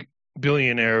rogue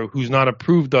billionaire who's not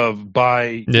approved of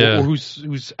by, or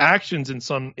whose actions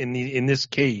in this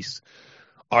case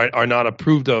are not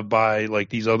approved of by like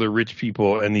these other rich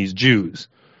people and these Jews.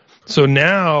 So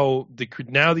now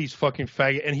these fucking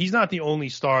faggot, and he's not the only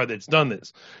star that's done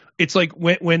this. It's like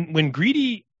when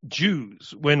greedy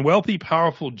Jews, when wealthy,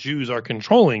 powerful Jews are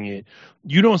controlling it,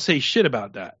 you don't say shit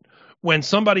about that. When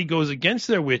somebody goes against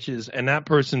their wishes and that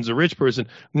person's a rich person,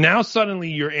 now suddenly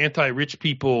your anti-rich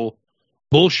people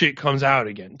bullshit comes out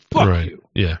again. Fuck you.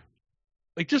 Yeah.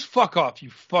 Like, just fuck off, you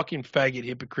fucking faggot,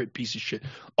 hypocrite, piece of shit.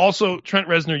 Also, Trent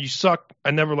Reznor, you suck.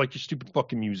 I never liked your stupid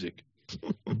fucking music.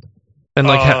 And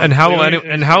like, how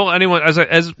will anyone,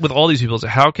 as with all these people,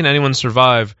 how can anyone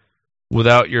survive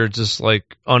without your just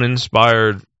like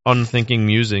uninspired, unthinking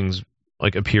musings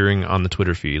like appearing on the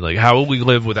Twitter feed? Like, how will we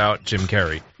live without Jim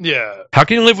Carrey? Yeah. How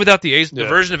can you live without the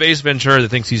version of Ace Ventura that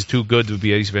thinks he's too good to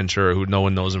be Ace Ventura, who no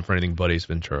one knows him for anything but Ace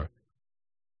Ventura?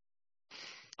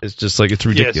 It's just like, it's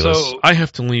ridiculous. Yeah, so, I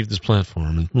have to leave this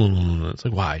platform. It's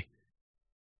like, why?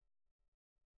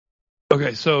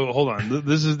 Okay, so hold on.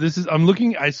 This is. I'm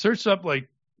looking. I searched up like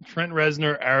Trent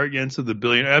Reznor, arrogance of the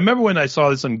billionaire. I remember when I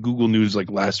saw this on Google News like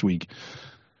last week.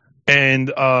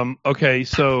 And okay,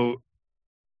 so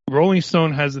Rolling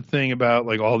Stone has a thing about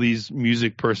like all these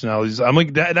music personalities. I'm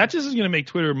like, that just is going to make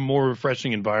Twitter a more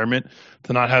refreshing environment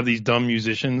to not have these dumb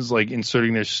musicians like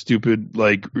inserting their stupid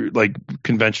like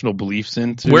conventional beliefs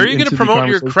into. Where are you going to promote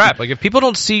your crap? Like, if people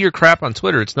don't see your crap on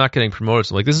Twitter, it's not getting promoted.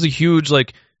 So, like, this is a huge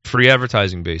like free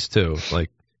advertising base too. Like,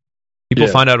 people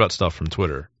find out about stuff from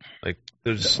Twitter. Like,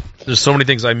 there's so many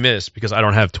things I miss because I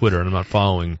don't have Twitter and I'm not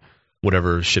following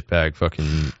whatever shitbag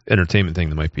fucking entertainment thing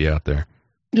that might be out there.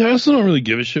 Yeah, I also don't really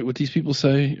give a shit what these people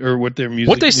say or what their music.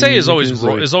 What they say is always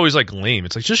like lame.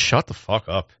 It's like, just shut the fuck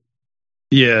up.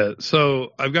 Yeah.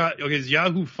 So I've got it's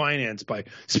Yahoo Finance by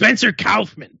Spencer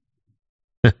Kaufman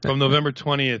from November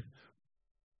 20th.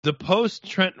 The post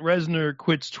Trent Reznor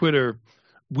quits Twitter.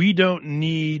 We don't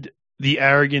need the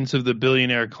arrogance of the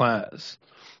billionaire class.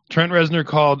 Trent Reznor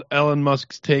called Elon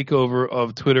Musk's takeover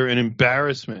of Twitter an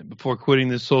embarrassment before quitting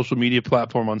this social media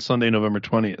platform on Sunday, November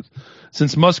 20th.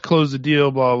 Since Musk closed the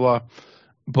deal, blah, blah.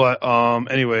 But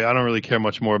anyway, I don't really care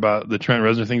much more about the Trent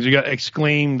Reznor things. We got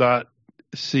exclaim.ca,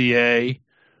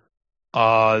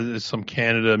 some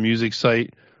Canada music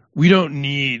site. We don't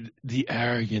need the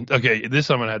arrogant. Okay, this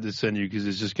I'm gonna have to send you because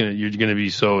it's just you're gonna be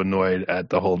so annoyed at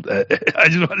the whole. I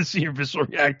just want to see your visceral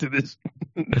react to this.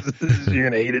 You're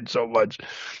gonna hate it so much.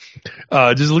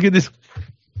 Just look at this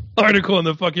article and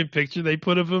the fucking picture they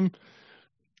put of him.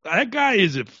 That guy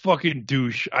is a fucking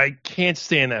douche. I can't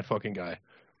stand that fucking guy.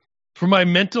 For my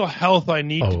mental health, I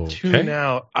need to tune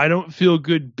out. I don't feel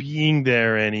good being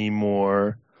there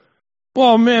anymore.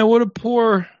 Well, man, what a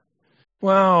poor.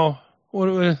 Wow.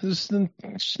 That's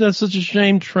such a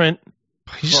shame, Trent.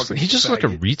 He just like a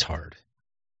retard.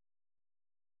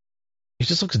 He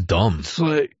just looks dumb. It's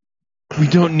like, we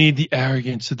don't need the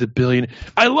arrogance of the billionaire.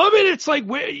 I love it. It's like,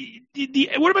 what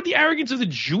about the arrogance of the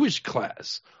Jewish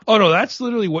class? Oh, no, that's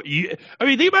literally what you... I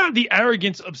mean, think about the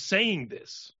arrogance of saying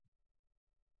this.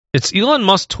 It's Elon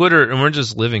Musk Twitter, and we're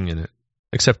just living in it.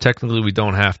 Except technically we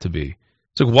don't have to be.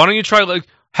 So why don't you try, like...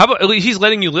 How about, at least he's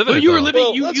letting you live in it, you were living...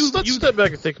 Well, let's step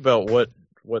back and think about what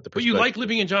the perspective... But you like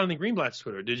living in Jonathan Greenblatt's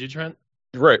Twitter, did you, Trent?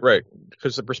 Right.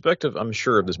 Because the perspective, I'm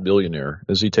sure, of this billionaire,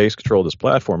 as he takes control of this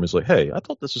platform, is like, hey, I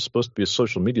thought this was supposed to be a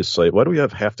social media site. Why do we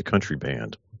have half the country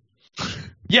banned?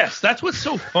 Yes, that's what's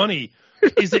so funny,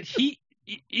 is that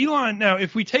Elon, now,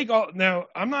 if we take all... Now,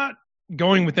 I'm not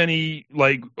going with any,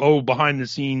 like,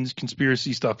 behind-the-scenes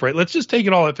conspiracy stuff, right? Let's just take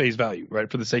it all at face value,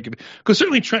 right, for the sake of it. Because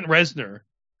certainly Trent Reznor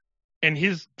and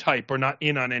his type are not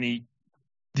in on any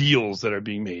deals that are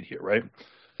being made here, right?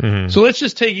 Mm-hmm. So let's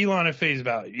just take Elon at face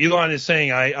value. Elon is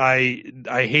saying, I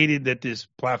hated that this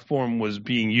platform was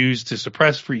being used to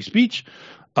suppress free speech.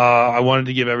 I wanted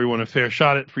to give everyone a fair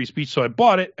shot at free speech, so I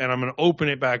bought it, and I'm going to open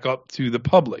it back up to the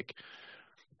public.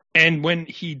 And when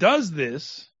he does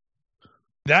this,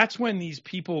 that's when these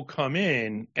people come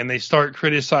in and they start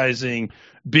criticizing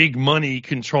big money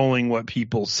controlling what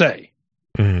people say.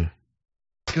 Mm-hmm.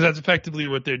 Because that's effectively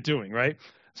what they're doing, right?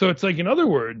 So it's like, in other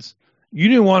words, you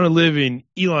didn't want to live in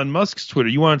Elon Musk's Twitter.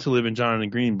 You wanted to live in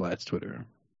Jonathan Greenblatt's Twitter.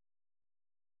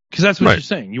 Because that's what you're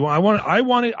saying. I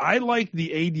like the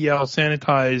ADL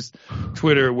sanitized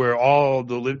Twitter where all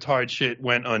the libtard shit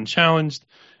went unchallenged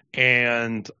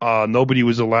and nobody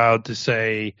was allowed to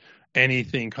say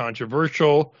anything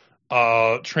controversial.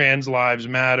 Trans lives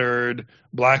mattered.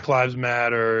 Black lives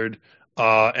mattered.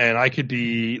 And I could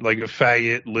be like a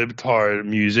faggot, libtard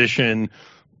musician,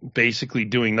 basically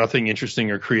doing nothing interesting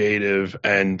or creative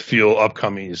and feel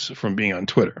upcomies from being on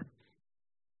Twitter.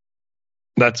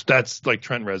 That's like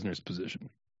Trent Reznor's position.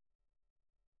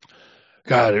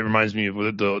 God, it reminds me of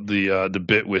the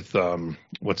bit with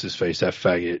what's his face, that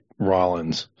faggot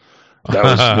Rollins. That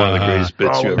was one of the greatest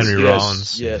bits you ever. Henry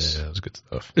Rollins. Yes, that was good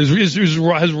stuff.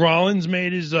 Has Rollins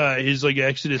made his like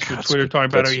exodus for Twitter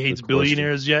talking about how he hates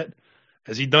billionaires yet?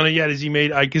 Has he done it yet? Has he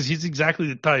made? Because he's exactly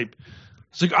the type.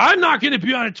 It's like, I'm not going to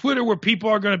be on a Twitter where people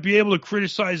are going to be able to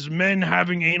criticize men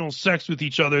having anal sex with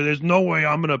each other. There's no way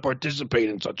I'm going to participate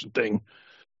in such a thing.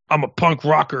 I'm a punk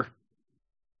rocker.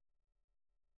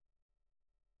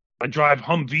 I drive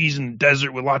Humvees in the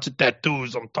desert with lots of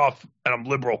tattoos. I'm tough and I'm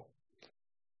liberal.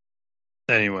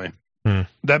 Anyway,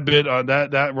 that bit,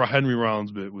 that Henry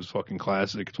Rollins bit was fucking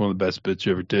classic. It's one of the best bits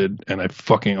you ever did. And I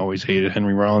fucking always hated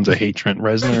Henry Rollins. I hate Trent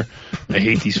Reznor. I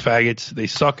hate these faggots. They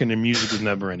suck and their music is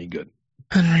never any good.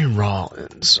 Henry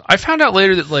Rollins. I found out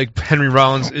later that like Henry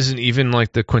Rollins isn't even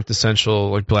like the quintessential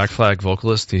like Black Flag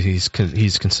vocalist. He's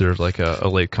considered like a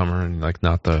latecomer and like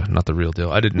not the real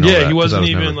deal. I didn't know. Yeah, that, he wasn't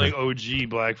even like OG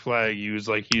Black Flag. He was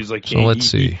like So let's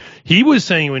see. He was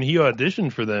saying when he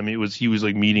auditioned for them, he was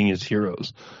like meeting his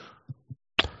heroes.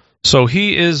 So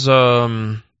he is.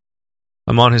 I'm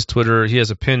on his Twitter. He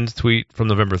has a pinned tweet from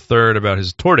November 3rd about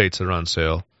his tour dates that are on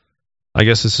sale. I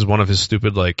guess this is one of his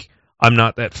stupid like. I'm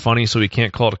not that funny, so he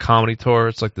can't call it a comedy tour.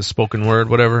 It's like the spoken word,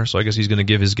 whatever. So I guess he's going to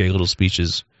give his gay little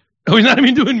speeches. Oh, he's not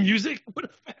even doing music? What a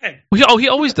fag. Well, he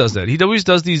always does that. He always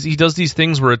does these. He does these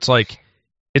things where it's like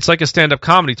a stand-up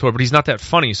comedy tour, but he's not that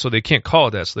funny, so they can't call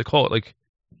it that. So they call it like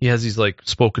he has these like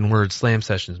spoken word slam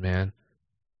sessions, man.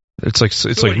 It's like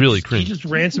really cringe. He just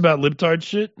rants about libtard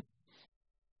shit.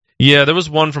 Yeah, there was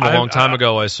one from a long time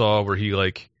ago I saw where he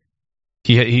like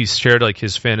he shared like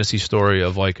his fantasy story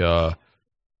of like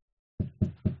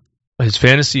his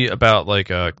fantasy about like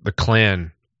the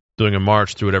Klan doing a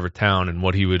march through whatever town and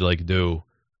what he would like do,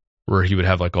 where he would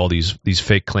have like all these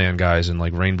fake Klan guys in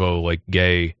like rainbow like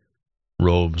gay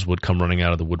robes would come running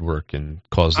out of the woodwork and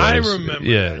cause those. I remember.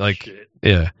 Yeah, that like shit.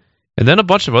 yeah, and then a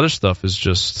bunch of other stuff is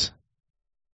just.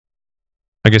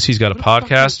 I guess he's got a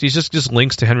podcast. He's just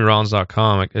links to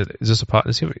HenryRollins.com. Like, is this a pod?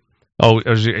 Is he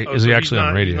actually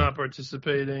on radio? He's not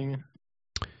participating.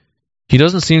 He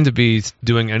doesn't seem to be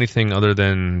doing anything other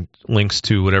than links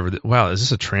to whatever. Wow, is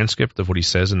this a transcript of what he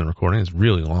says in the recording? It's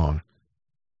really long.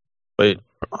 Wait.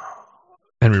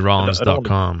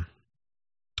 HenryRollins.com.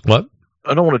 What?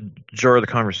 I don't want to jar the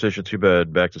conversation too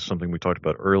bad back to something we talked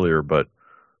about earlier, but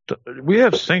we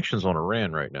have sanctions on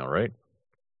Iran right now, right?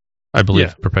 I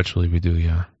believe perpetually we do,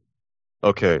 yeah.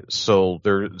 Okay, so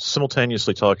they're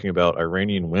simultaneously talking about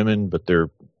Iranian women, but they're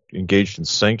engaged in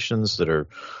sanctions that are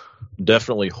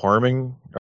definitely harming.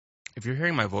 If you're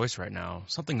hearing my voice right now,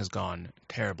 something has gone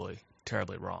terribly,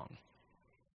 terribly wrong.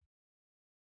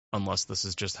 Unless this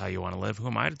is just how you want to live, who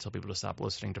am I to tell people to stop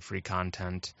listening to free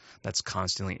content that's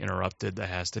constantly interrupted, that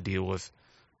has to deal with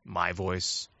my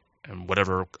voice and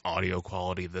whatever audio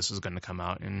quality this is going to come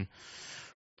out in?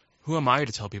 Who am I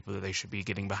to tell people that they should be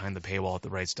getting behind the paywall at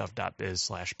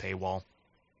therightstuff.biz/paywall?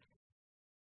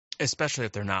 Especially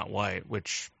if they're not white,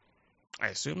 which I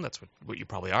assume that's what you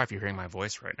probably are if you're hearing my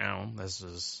voice right now. That's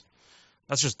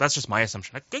just my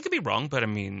assumption. I could be wrong, but I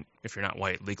mean, if you're not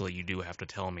white, legally you do have to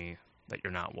tell me that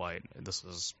you're not white.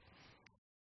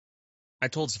 I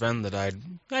told Sven that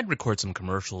I'd record some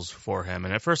commercials for him,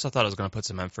 and at first I thought I was going to put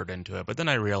some effort into it, but then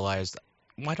I realized,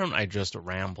 why don't I just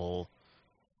ramble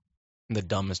in the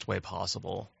dumbest way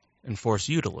possible and force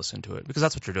you to listen to it? Because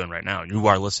that's what you're doing right now. You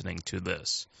are listening to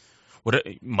this.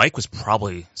 Mike was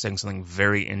probably saying something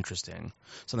very interesting,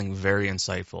 something very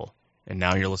insightful, and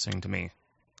now you're listening to me.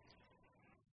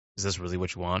 Is this really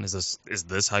what you want? Is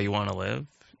this how you want to live?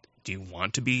 Do you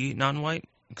want to be non-white?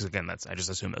 Because again, I just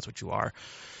assume that's what you are.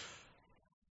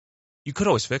 You could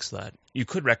always fix that. You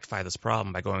could rectify this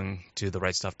problem by going to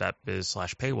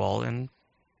therightstuff.biz/paywall and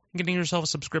getting yourself a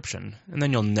subscription, and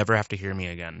then you'll never have to hear me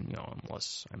again,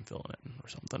 unless I'm filling it or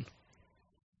something.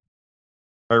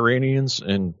 Iranians,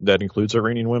 and that includes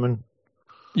Iranian women?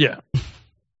 Yeah.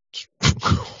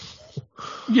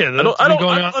 Yeah, I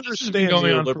don't understand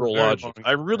your liberal logic.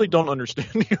 I really don't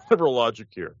understand your liberal logic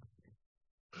here.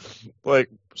 Like,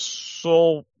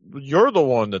 so you're the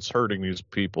one that's hurting these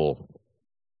people.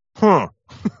 Huh.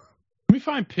 Let me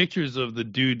find pictures of the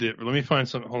dude let me find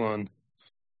some, hold on.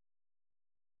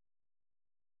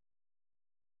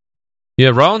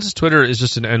 Yeah, Rollins' Twitter is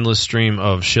just an endless stream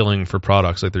of shilling for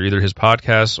products. Like they're either his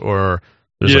podcasts or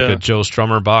there's like a Joe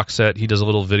Strummer box set he does a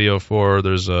little video for.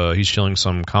 He's shilling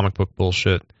some comic book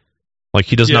bullshit. Like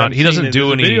he doesn't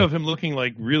do any video of him looking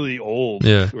like really old.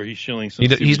 Yeah. Where he's shilling some.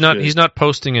 He's not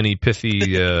posting any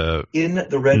pithy. In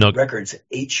the Red Records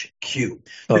HQ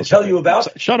to tell you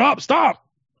about. Shut up! Stop.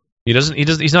 He doesn't.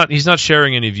 He's not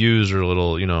sharing any views or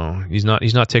little. He's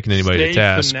not taking anybody to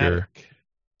task or.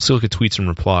 Let's look at tweets and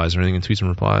replies. Or anything in tweets and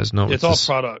replies? No, it's all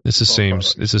product. It's the same.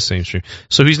 It's the same stream.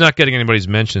 So he's not getting anybody's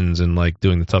mentions and like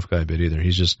doing the tough guy bit either.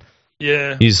 He's just.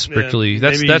 Yeah. He's strictly.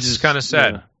 That's kind of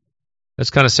sad. Yeah. That's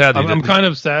kind of sad. I'm kind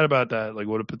of sad about that. Like,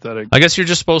 what a pathetic. I guess you're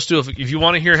just supposed to. If you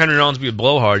want to hear Henry Rollins be a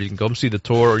blowhard, you can come see the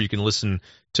tour, or you can listen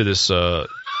to this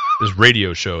this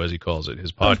radio show, as he calls it,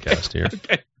 his podcast here.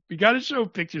 Okay. We got to show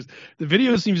pictures. The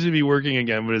video seems to be working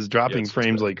again, but it's dropping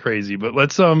frames like crazy. But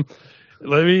let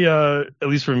me at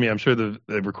least for me, I'm sure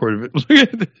they've recorded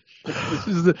it.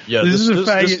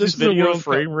 This video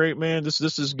frame rate, man. This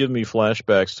is giving me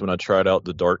flashbacks to when I tried out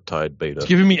the Dark Tide beta. It's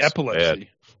giving me epilepsy.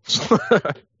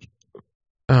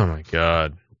 Oh my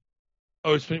god!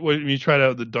 Oh, when you tried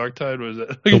out the Dark Tide, was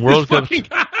it the World Cup? Look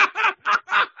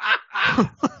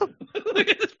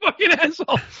at this fucking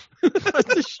asshole.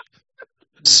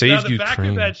 Save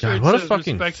Ukraine. God, what a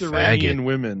fucking faggot.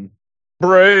 Women.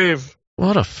 Brave.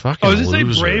 What a fucking does it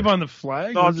loser. say brave on the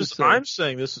flag? No, I'm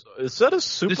saying this. Is that a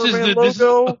Superman logo? This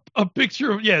is a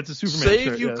picture of, it's a Superman Save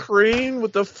shirt, Ukraine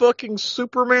with the fucking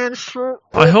Superman shirt.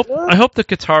 I hope the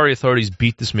Qatari authorities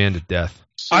beat this man to death.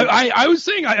 I was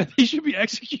saying he should be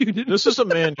executed. This is a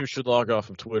man who should log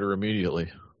off of Twitter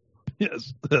immediately.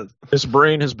 Yes. His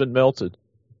brain has been melted.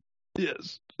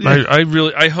 Yes.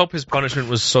 I hope his punishment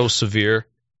was so severe.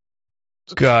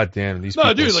 God damn these people.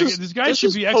 No, dude, this guy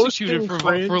should be executed for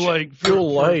life.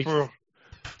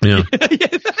 Yeah.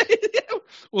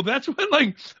 Well, that's what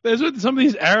some of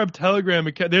these Arab Telegram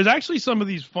accounts. There's actually some of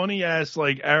these funny ass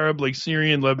Arab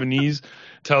Syrian Lebanese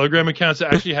Telegram accounts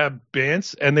that actually have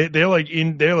bants, and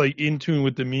they're in tune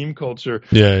with the meme culture.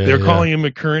 Yeah, they're calling him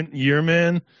a current year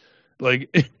man.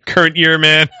 Current year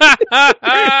man. Current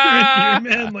year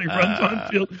man runs on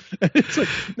field. It's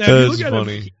now if you look at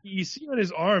him, you see on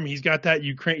his arm he's got a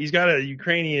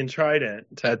Ukrainian trident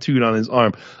tattooed on his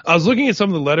arm. I was looking at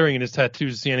some of the lettering in his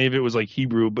tattoos to see any of it was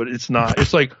Hebrew, but it's not.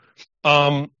 It's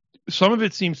some of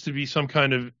it seems to be some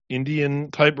kind of Indian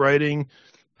type writing.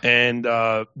 And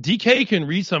DK can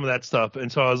read some of that stuff,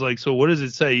 and so I was like, "So what does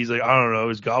it say?" He's like, "I don't know,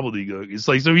 it's gobbledygook." It's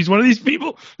so he's one of these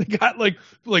people that got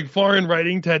like foreign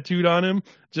writing tattooed on him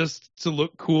just to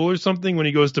look cool or something when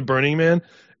he goes to Burning Man,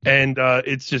 and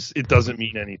it doesn't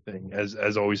mean anything,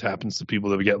 as always happens to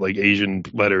people that get Asian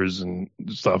letters and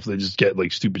stuff. They just get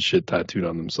stupid shit tattooed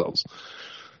on themselves.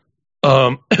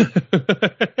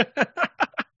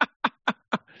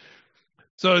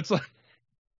 So it's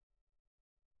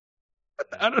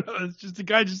I don't know. It's just the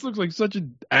guy just looks like such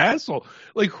an asshole.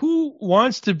 Who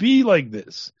wants to be like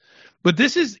this? But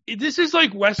this is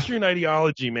Western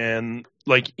ideology, man.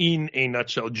 In a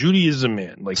nutshell, Judaism,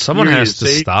 man. Someone has to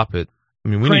stop it. I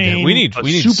mean, we need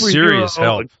serious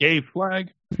help. A gay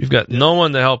flag. We've got no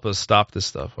one to help us stop this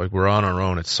stuff. We're on our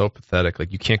own. It's so pathetic.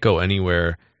 You can't go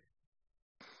anywhere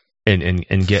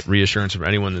and get reassurance from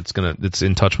anyone that's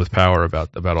in touch with power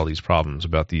about all these problems,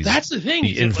 about these. That's the thing.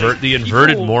 The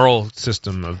inverted moral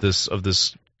system of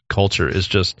this culture is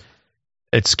just,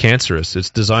 it's cancerous.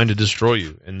 It's designed to destroy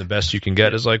you, and the best you can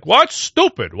get is what's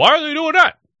stupid? Why are they doing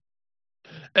that?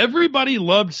 Everybody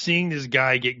loved seeing this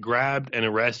guy get grabbed and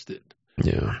arrested.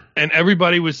 Yeah. And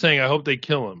everybody was saying, I hope they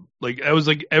kill him. That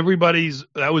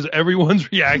was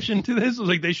everyone's reaction to this. It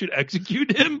was they should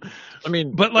execute him. I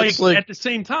mean, but at the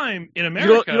same time, in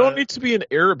America, you don't need to be an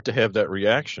Arab to have that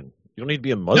reaction. You don't need to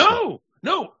be a Muslim.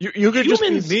 No. You could just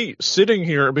be me sitting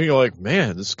here and being like,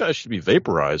 man, this guy should be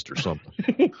vaporized or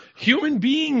something. Human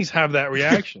beings have that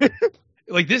reaction.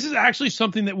 This is actually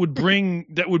something that would bring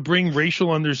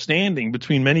racial understanding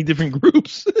between many different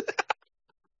groups.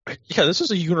 Yeah, this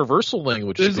is a universal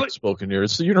language spoken here.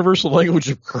 It's the universal language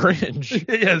of cringe.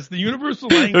 Yes, the universal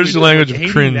language. There's the language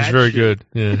of cringe. Very good.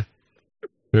 Yeah,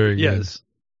 very good. Yes.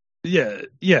 Yeah.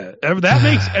 That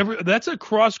makes that's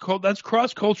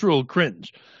cross-cultural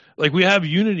cringe. We have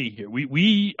unity here.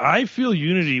 I feel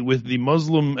unity with the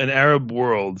Muslim and Arab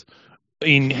world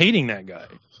in hating that guy.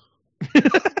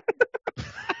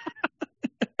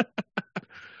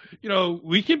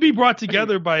 We can be brought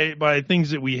together by things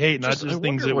that we hate, not just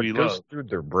things that we love. Goes through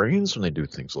their brains when they do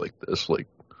things like this.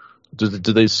 Do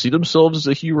they see themselves as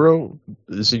a hero?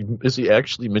 Is he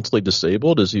actually mentally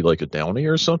disabled? Is he a downy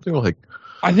or something?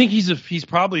 I think he's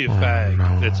probably a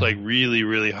fag that's really,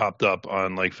 really hopped up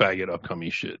on faggot upcoming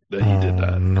shit that he did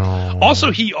that. No.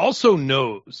 Also, he also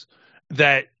knows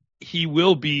that he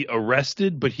will be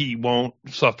arrested, but he won't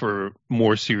suffer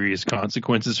more serious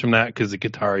consequences from that because the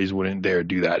Qataris wouldn't dare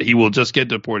do that. He will just get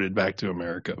deported back to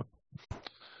America.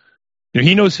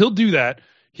 He knows he'll do that.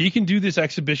 He can do this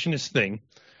exhibitionist thing.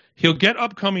 He'll get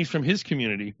upcomings from his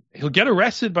community. He'll get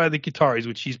arrested by the Qataris,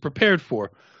 which he's prepared for.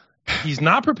 He's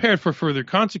not prepared for further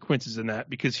consequences than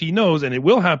that because he knows, and it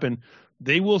will happen,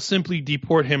 they will simply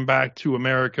deport him back to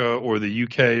America or the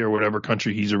UK or whatever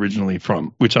country he's originally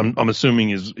from, which I'm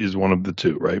assuming is one of the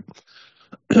two, right?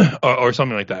 or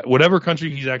something like that. Whatever country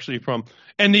he's actually from,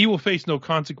 and he will face no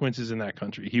consequences in that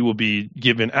country. He will be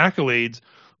given accolades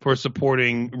for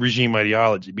supporting regime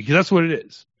ideology because that's what it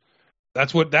is.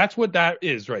 That's what that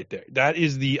is right there. That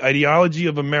is the ideology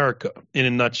of America in a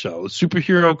nutshell. A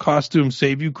superhero costume,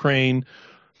 save Ukraine.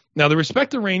 Now, the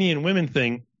respect Iranian women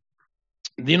thing,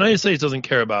 the United States doesn't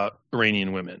care about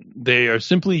Iranian women. They are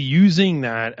simply using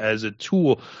that as a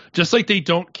tool, just like they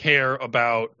don't care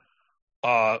about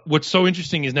what's so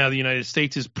interesting is now the United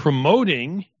States is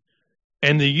promoting,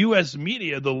 and the U.S.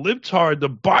 media, the libtard, the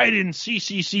Biden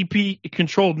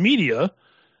CCCP-controlled media,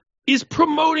 is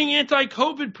promoting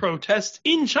anti-COVID protests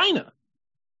in China.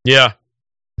 Yeah.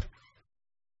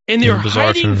 And they're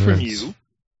hiding from you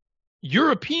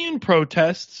European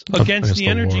protests against the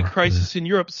energy crisis in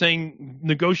Europe, saying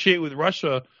negotiate with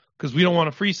Russia because we don't want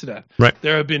to freeze to death. Right.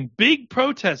 There have been big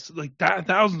protests, like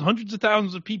thousands, hundreds of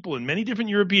thousands of people in many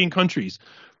different European countries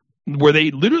where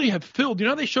they literally have filled, you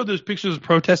know, they showed those pictures of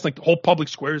protests, like the whole public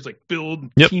square is like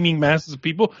filled, teeming masses of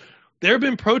people. There have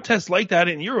been protests like that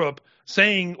in Europe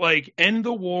saying, like, end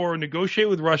the war, negotiate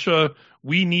with Russia.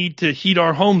 We need to heat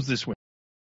our homes this winter.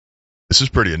 This is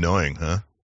pretty annoying, huh?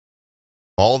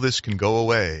 All this can go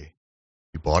away.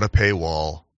 You bought a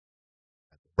paywall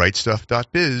at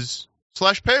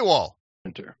rightstuff.biz/paywall.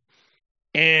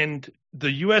 And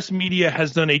the U.S. media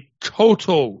has done a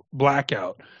total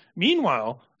blackout.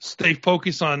 Meanwhile, they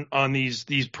focus on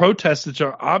these protests, which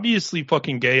are obviously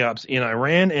fucking gay ops in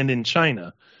Iran and in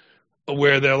China,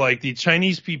 where they're like the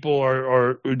Chinese people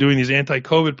are doing these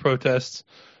anti-COVID protests,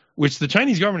 which the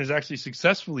Chinese government has actually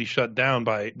successfully shut down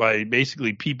by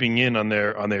basically peeping in on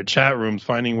their chat rooms,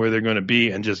 finding where they're going to be,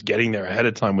 and just getting there ahead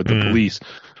of time with the police.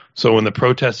 So when the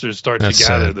protesters start to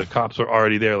gather, the cops are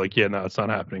already there. Like, yeah, no, it's not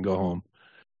happening. Go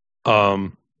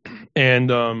home.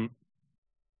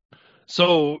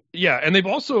 So yeah, and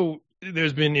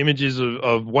there's been images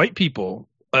of white people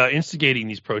instigating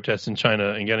these protests in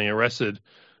China and getting arrested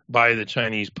by the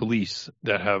Chinese police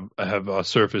that have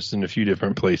surfaced in a few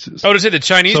different places. Oh, to say the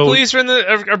Chinese police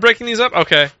are breaking these up?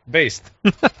 Okay, based.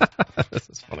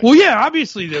 That's funny. Well, yeah,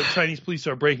 obviously the Chinese police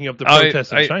are breaking up the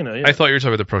protests in China. Yeah. I thought you were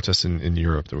talking about the protests in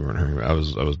Europe that we weren't hearing about.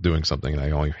 I was doing something and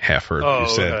I only half heard what you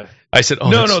said. Okay. I said,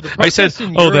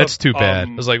 that's too bad.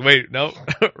 I was like, wait, no,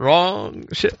 wrong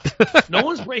shit. No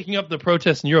one's breaking up the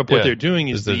protests in Europe. What they're doing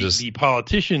is the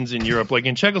politicians in Europe, like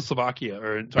in Czechoslovakia,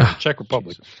 or Czech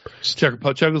Republic.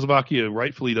 Czechoslovakia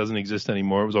rightfully doesn't exist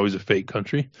anymore. It was always a fake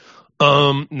country.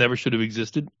 Never should have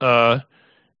existed.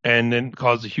 And then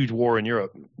caused a huge war in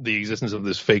Europe, the existence of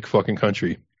this fake fucking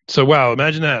country. So, wow,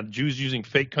 imagine that. Jews using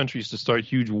fake countries to start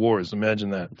huge wars. Imagine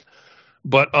that.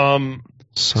 But,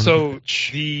 so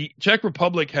the Czech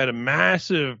Republic had a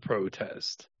massive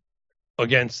protest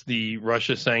against the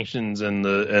Russia sanctions and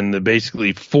the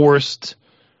basically forced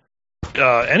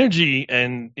basically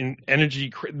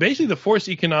the forced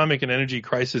economic and energy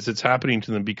crisis that's happening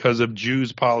to them because of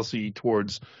Jews' policy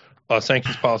towards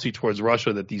sanctions policy towards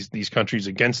Russia, that these countries,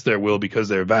 against their will, because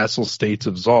they're vassal states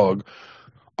of Zog,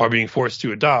 are being forced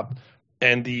to adopt.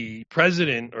 And the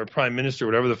president or prime minister,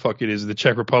 whatever the fuck it is, the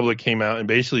Czech Republic came out and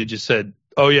basically just said,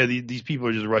 "Oh yeah, these people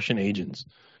are just Russian agents."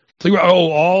 It's like,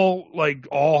 all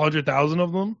 100,000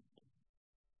 of them,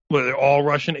 well, they're all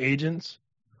Russian agents.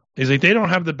 He's like, they don't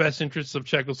have the best interests of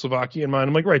Czechoslovakia in mind.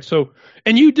 I'm like, right. So,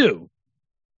 and you do.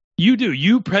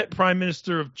 You, Prime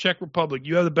Minister of Czech Republic,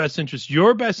 you have the best interests.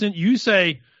 Your best interest, you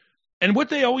say, and what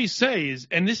they always say is,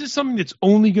 and this is something that's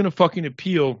only going to fucking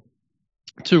appeal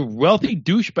to wealthy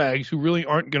douchebags who really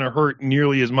aren't going to hurt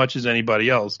nearly as much as anybody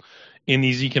else in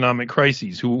these economic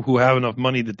crises, who have enough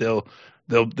money that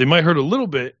they might hurt a little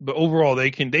bit, but overall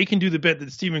they can do the bit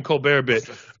that Stephen Colbert bit.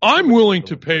 I'm willing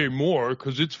to pay more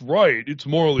because it's right. It's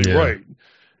morally right.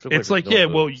 It's like,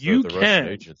 you can. Russian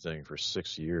agent thing for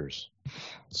 6 years.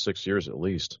 6 years at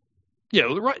least. Yeah,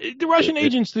 the Russian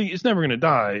agents thing is never going to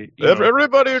die.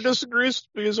 Everybody who disagrees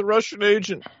is a Russian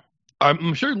agent.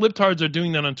 I'm sure libtards are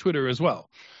doing that on Twitter as well.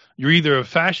 You're either a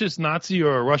fascist Nazi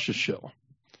or a Russia shill.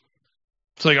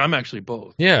 It's like, I'm actually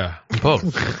both. Yeah, both.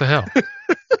 What the hell?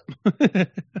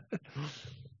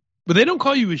 But they don't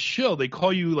call you a shill. They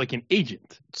call you like an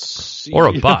agent. Or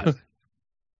a bot.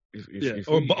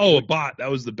 A bot.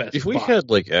 That was the best. If we had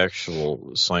like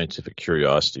actual scientific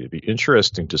curiosity, it'd be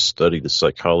interesting to study the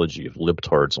psychology of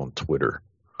libtards on Twitter.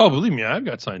 Oh, believe me, I've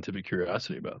got scientific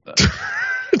curiosity about that.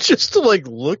 just to like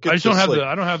look at. I just don't have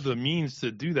I don't have the means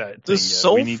to do that. This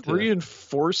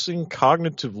self-reinforcing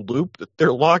cognitive loop that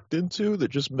they're locked into that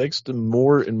just makes them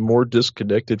more and more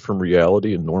disconnected from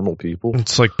reality and normal people.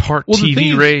 It's like part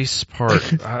TV race,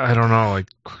 part I don't know, like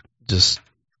just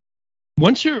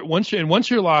once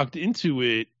you're locked into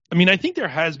it. I mean, I think there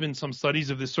has been some studies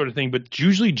of this sort of thing, but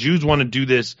usually Jews want to do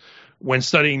this when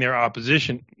studying their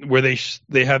opposition, where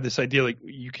they have this idea like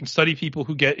you can study people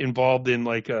who get involved in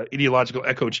like a ideological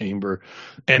echo chamber,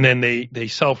 and then they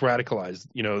self-radicalize.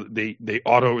 You know, they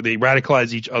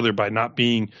radicalize each other by not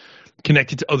being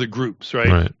connected to other groups,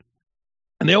 right?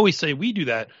 And they always say we do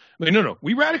that. Like, no,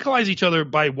 we radicalize each other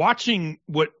by watching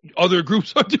what other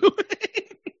groups are doing.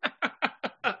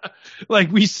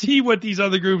 Like we see what these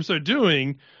other groups are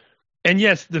doing, and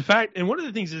yes, and one of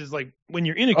the things is like when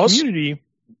you're in a community.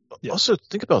 Also,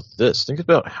 think about this. Think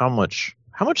about how much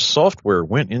software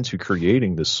went into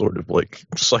creating this sort of like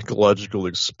psychological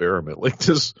experiment, like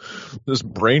this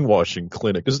brainwashing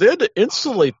clinic, because they had to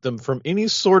insulate them from any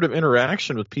sort of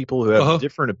interaction with people who have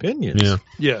different opinions.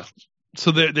 Yeah.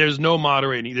 So there's no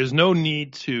moderating. There's no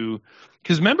need to,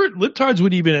 because remember, libtards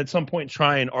would even at some point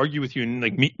try and argue with you and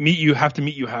like meet you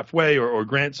halfway, or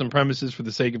grant some premises for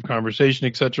the sake of conversation,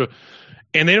 etc.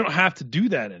 And they don't have to do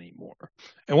that anymore.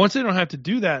 And once they don't have to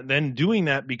do that, then doing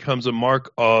that becomes a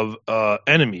mark of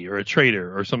enemy or a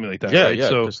traitor or something like that. Yeah, right? yeah.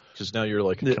 Because now you're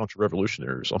like a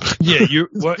counter-revolutionary or something. Yeah,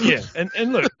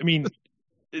 And look, I mean,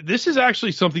 this is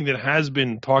actually something that has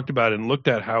been talked about and looked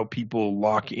at, how people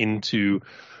lock into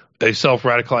a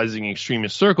self-radicalizing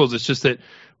extremist circles. It's just that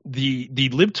the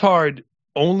libtard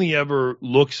only ever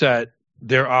looks at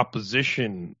their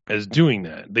opposition as doing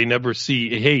that. They never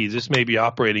see, hey, this may be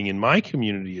operating in my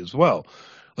community as well.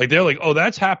 Like they're like, oh,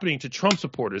 that's happening to Trump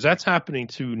supporters. That's happening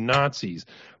to Nazis.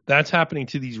 That's happening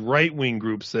to these right-wing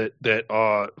groups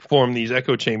that form these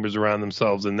echo chambers around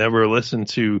themselves and never listen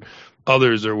to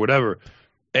others or whatever.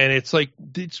 And it's like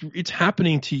it's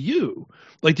happening to you.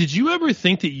 Like, did you ever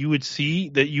think that you would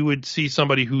see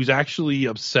somebody who's actually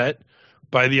upset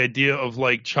by the idea of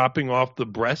like chopping off the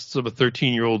breasts of a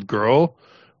 13-year-old girl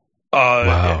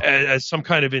as some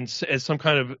kind of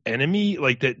enemy,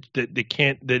 like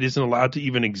that isn't allowed to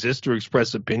even exist or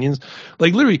express opinions?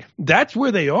 Like literally, that's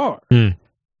where they are.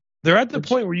 They're at the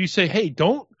point where you say, hey,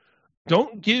 don't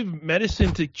give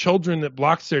medicine to children that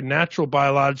blocks their natural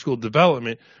biological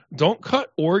development. Don't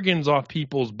cut organs off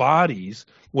people's bodies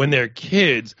when they're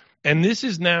kids. And this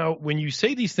is now, when you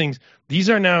say these things, these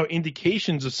are now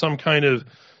indications of some kind of,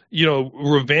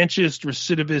 revanchist,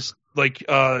 recidivist, like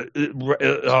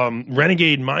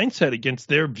renegade mindset against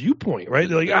their viewpoint, right?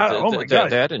 They're like, oh my God.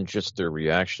 That and just their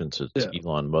reaction to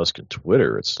Elon Musk and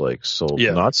Twitter. It's like,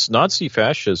 Nazi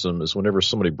fascism is whenever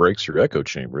somebody breaks your echo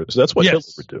chamber. So that's what Hitler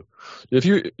would do. If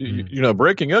you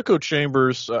breaking echo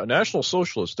chambers, National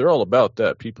Socialists, they're all about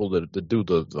that. People that do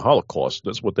the Holocaust,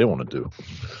 that's what they want to do.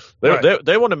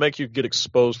 They want to make you get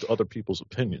exposed to other people's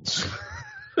opinions.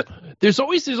 There's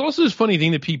also this funny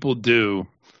thing that people do,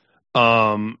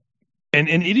 and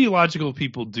ideological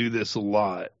people do this a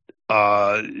lot.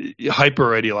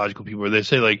 Hyper ideological people, where they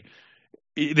say like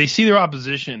they see their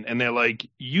opposition and they're like,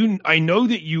 I know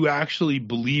that you actually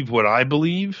believe what I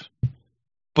believe,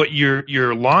 but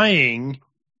you're lying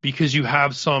because you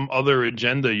have some other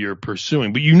agenda you're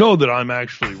pursuing, but you know that I'm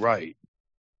actually right.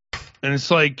 And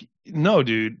it's like, no,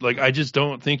 dude, like I just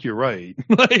don't think you're right.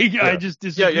 I just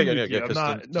disagree with you. I'm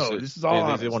not, this is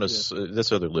all they want to.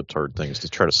 That's other libtard thing, is to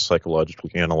try to psychologically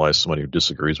analyze somebody who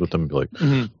disagrees with them and be like,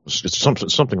 it's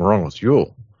something wrong with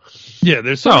you. Yeah,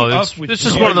 there's something up with it's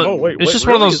just one of the. It's just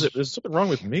one of those. Is something wrong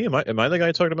with me? Am I the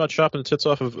guy talking about chopping the tits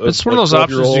off of? It's one of those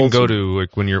options you can go to,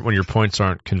 like when your points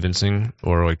aren't convincing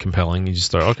or like compelling. You just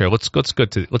start, okay, let's get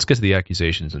to the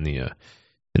accusations in the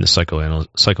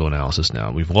psychoanalysis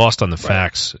now. We've lost on the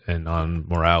facts and on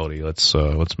morality. Let's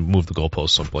move the goalpost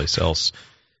someplace else.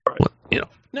 Right.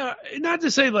 Now, not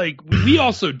to say like we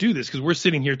also do this because we're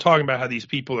sitting here talking about how these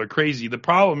people are crazy. The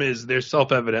problem is they're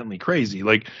self-evidently crazy.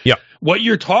 Like, what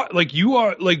you're taught, like you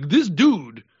are, like this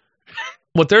dude.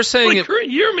 What they're saying, like,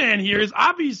 your man here is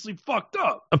obviously fucked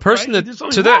up. A person right? that there's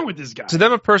something wrong with this guy. To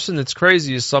them, a person that's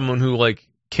crazy is someone who like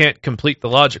can't complete the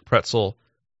logic pretzel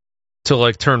to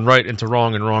like turn right into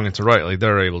wrong and wrong into right. Like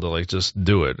they're able to like just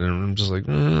do it, and I'm just like,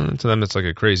 to them it's like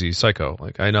a crazy psycho.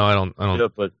 Like I don't. Yeah,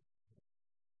 but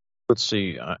let's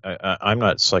see. I'm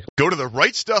not psycho. Go to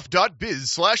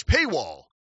therightstuff.biz/paywall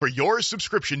for your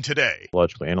subscription today.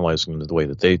 Logically analyzing them the way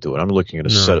that they do it. I'm looking at a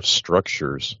set of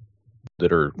structures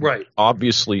that are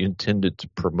obviously intended to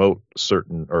promote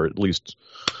certain, or at least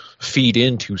feed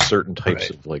into certain types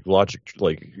of like logic,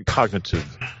 like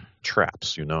cognitive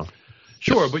traps.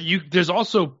 Sure, but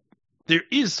there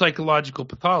is psychological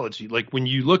pathology. Like when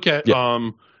you look at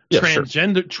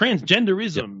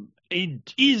transgenderism,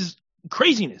 it is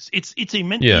craziness. It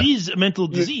is a mental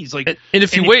disease. Like, and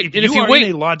if you wait in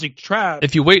a logic trap,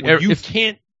 you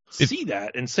can't see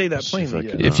that and say that plainly.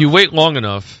 If you wait long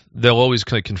enough, they'll always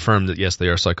kind of confirm that yes, they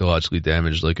are psychologically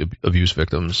damaged, like abuse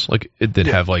victims. Like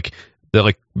they'll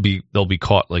be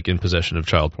caught like in possession of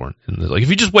child porn. And like if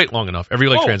you just wait long enough, every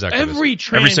trans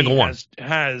activist, every single one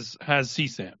has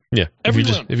CSAM. Yeah, if you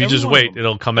just wait,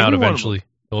 it'll come out eventually.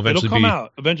 It'll come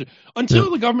out eventually until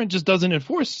the government just doesn't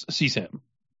enforce CSAM.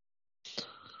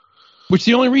 Which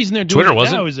the only reason they're doing Twitter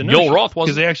it now is Yoel Roth wasn't,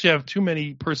 because they actually have too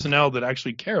many personnel that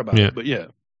actually care about it. But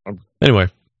anyway,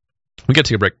 we got to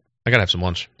take a break. I gotta have some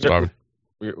lunch. Starving.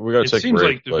 We got to take a break. It seems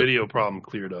like the video problem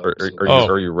cleared up.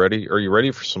 Are you ready? Are you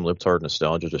ready for some libtard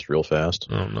nostalgia, just real fast?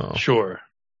 Oh no. Sure.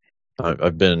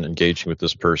 I've been engaging with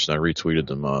this person. I retweeted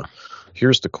them.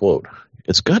 Here's the quote: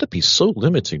 "It's got to be so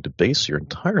limiting to base your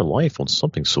entire life on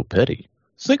something so petty.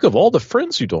 Think of all the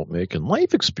friends you don't make and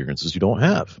life experiences you don't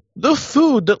have. The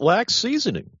food that lacks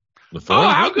seasoning."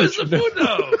 How good's the food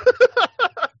though?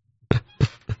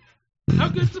 How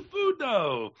good's the food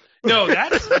though? No,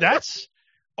 that's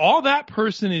all that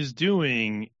person is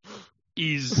doing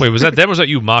is. Wait, was that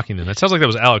you mocking them? That sounds like that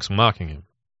was Alex mocking him.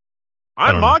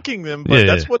 I'm mocking them, but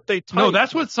that's what they typed. No,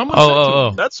 that's what someone said to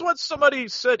me. That's what somebody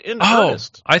said in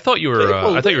earnest. I thought you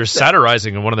were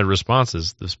satirizing in one of their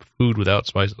responses. This food without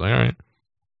spices. Like, all right.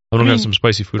 I'm going to have some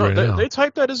spicy food now. They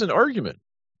typed that as an argument.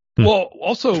 Well,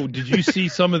 also, did you see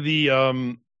some of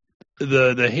the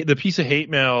piece of hate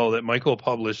mail that Michael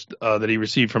published that he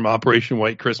received from Operation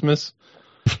White Christmas?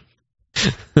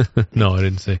 No, I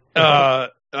didn't see.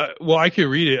 Well, I could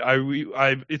read it.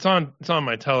 It's on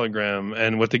my Telegram,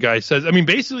 and what the guy says. I mean,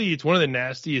 basically, it's one of the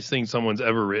nastiest things someone's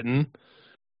ever written.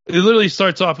 It literally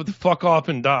starts off with "fuck off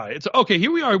and die." It's okay.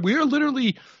 Here we are. We are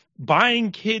literally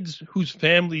buying kids whose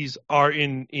families are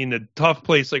in a tough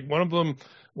place. Like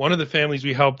one of the families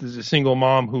we helped is a single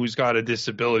mom who's got a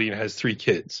disability and has 3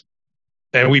 kids.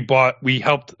 And we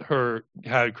helped her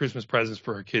have Christmas presents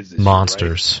for her kids this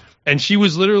Monsters. year, right? And she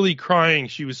was literally crying.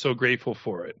 She was so grateful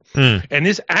for it. And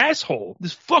this asshole,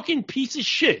 this fucking piece of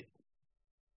shit,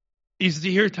 is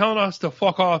here telling us to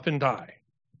fuck off and die.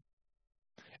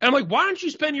 And I'm like, why don't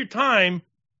you spend your time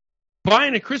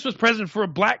buying a Christmas present for a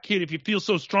black kid if you feel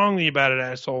so strongly about it,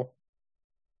 asshole?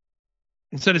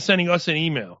 Instead of sending us an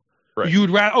email. Right. You'd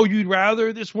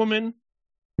rather this woman,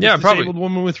 disabled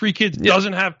woman with 3 kids,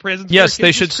 doesn't have presents. Yes, for her kids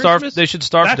they should starve. They should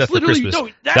starve to death for Christmas.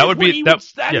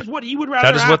 That is what he would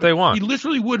rather. That is what they want. He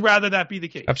literally would rather that be the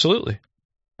case. Absolutely.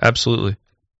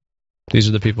 These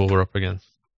are the people we're up against.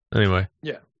 Anyway.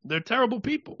 Yeah, they're terrible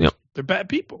people. Yep. They're bad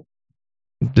people.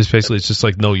 It's just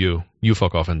like, no, you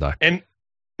fuck off and die. And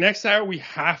next hour we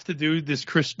have to do this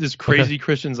crazy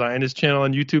Christian Zionist channel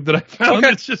on YouTube that I found.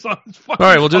 Okay. It's just on. All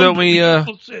right, we'll do that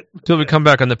when we come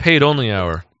back on the paid only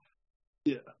hour.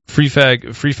 Yeah. Free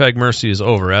fag mercy is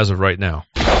over as of right now.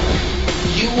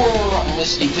 You were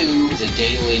listening to the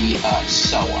Daily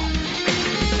Soa.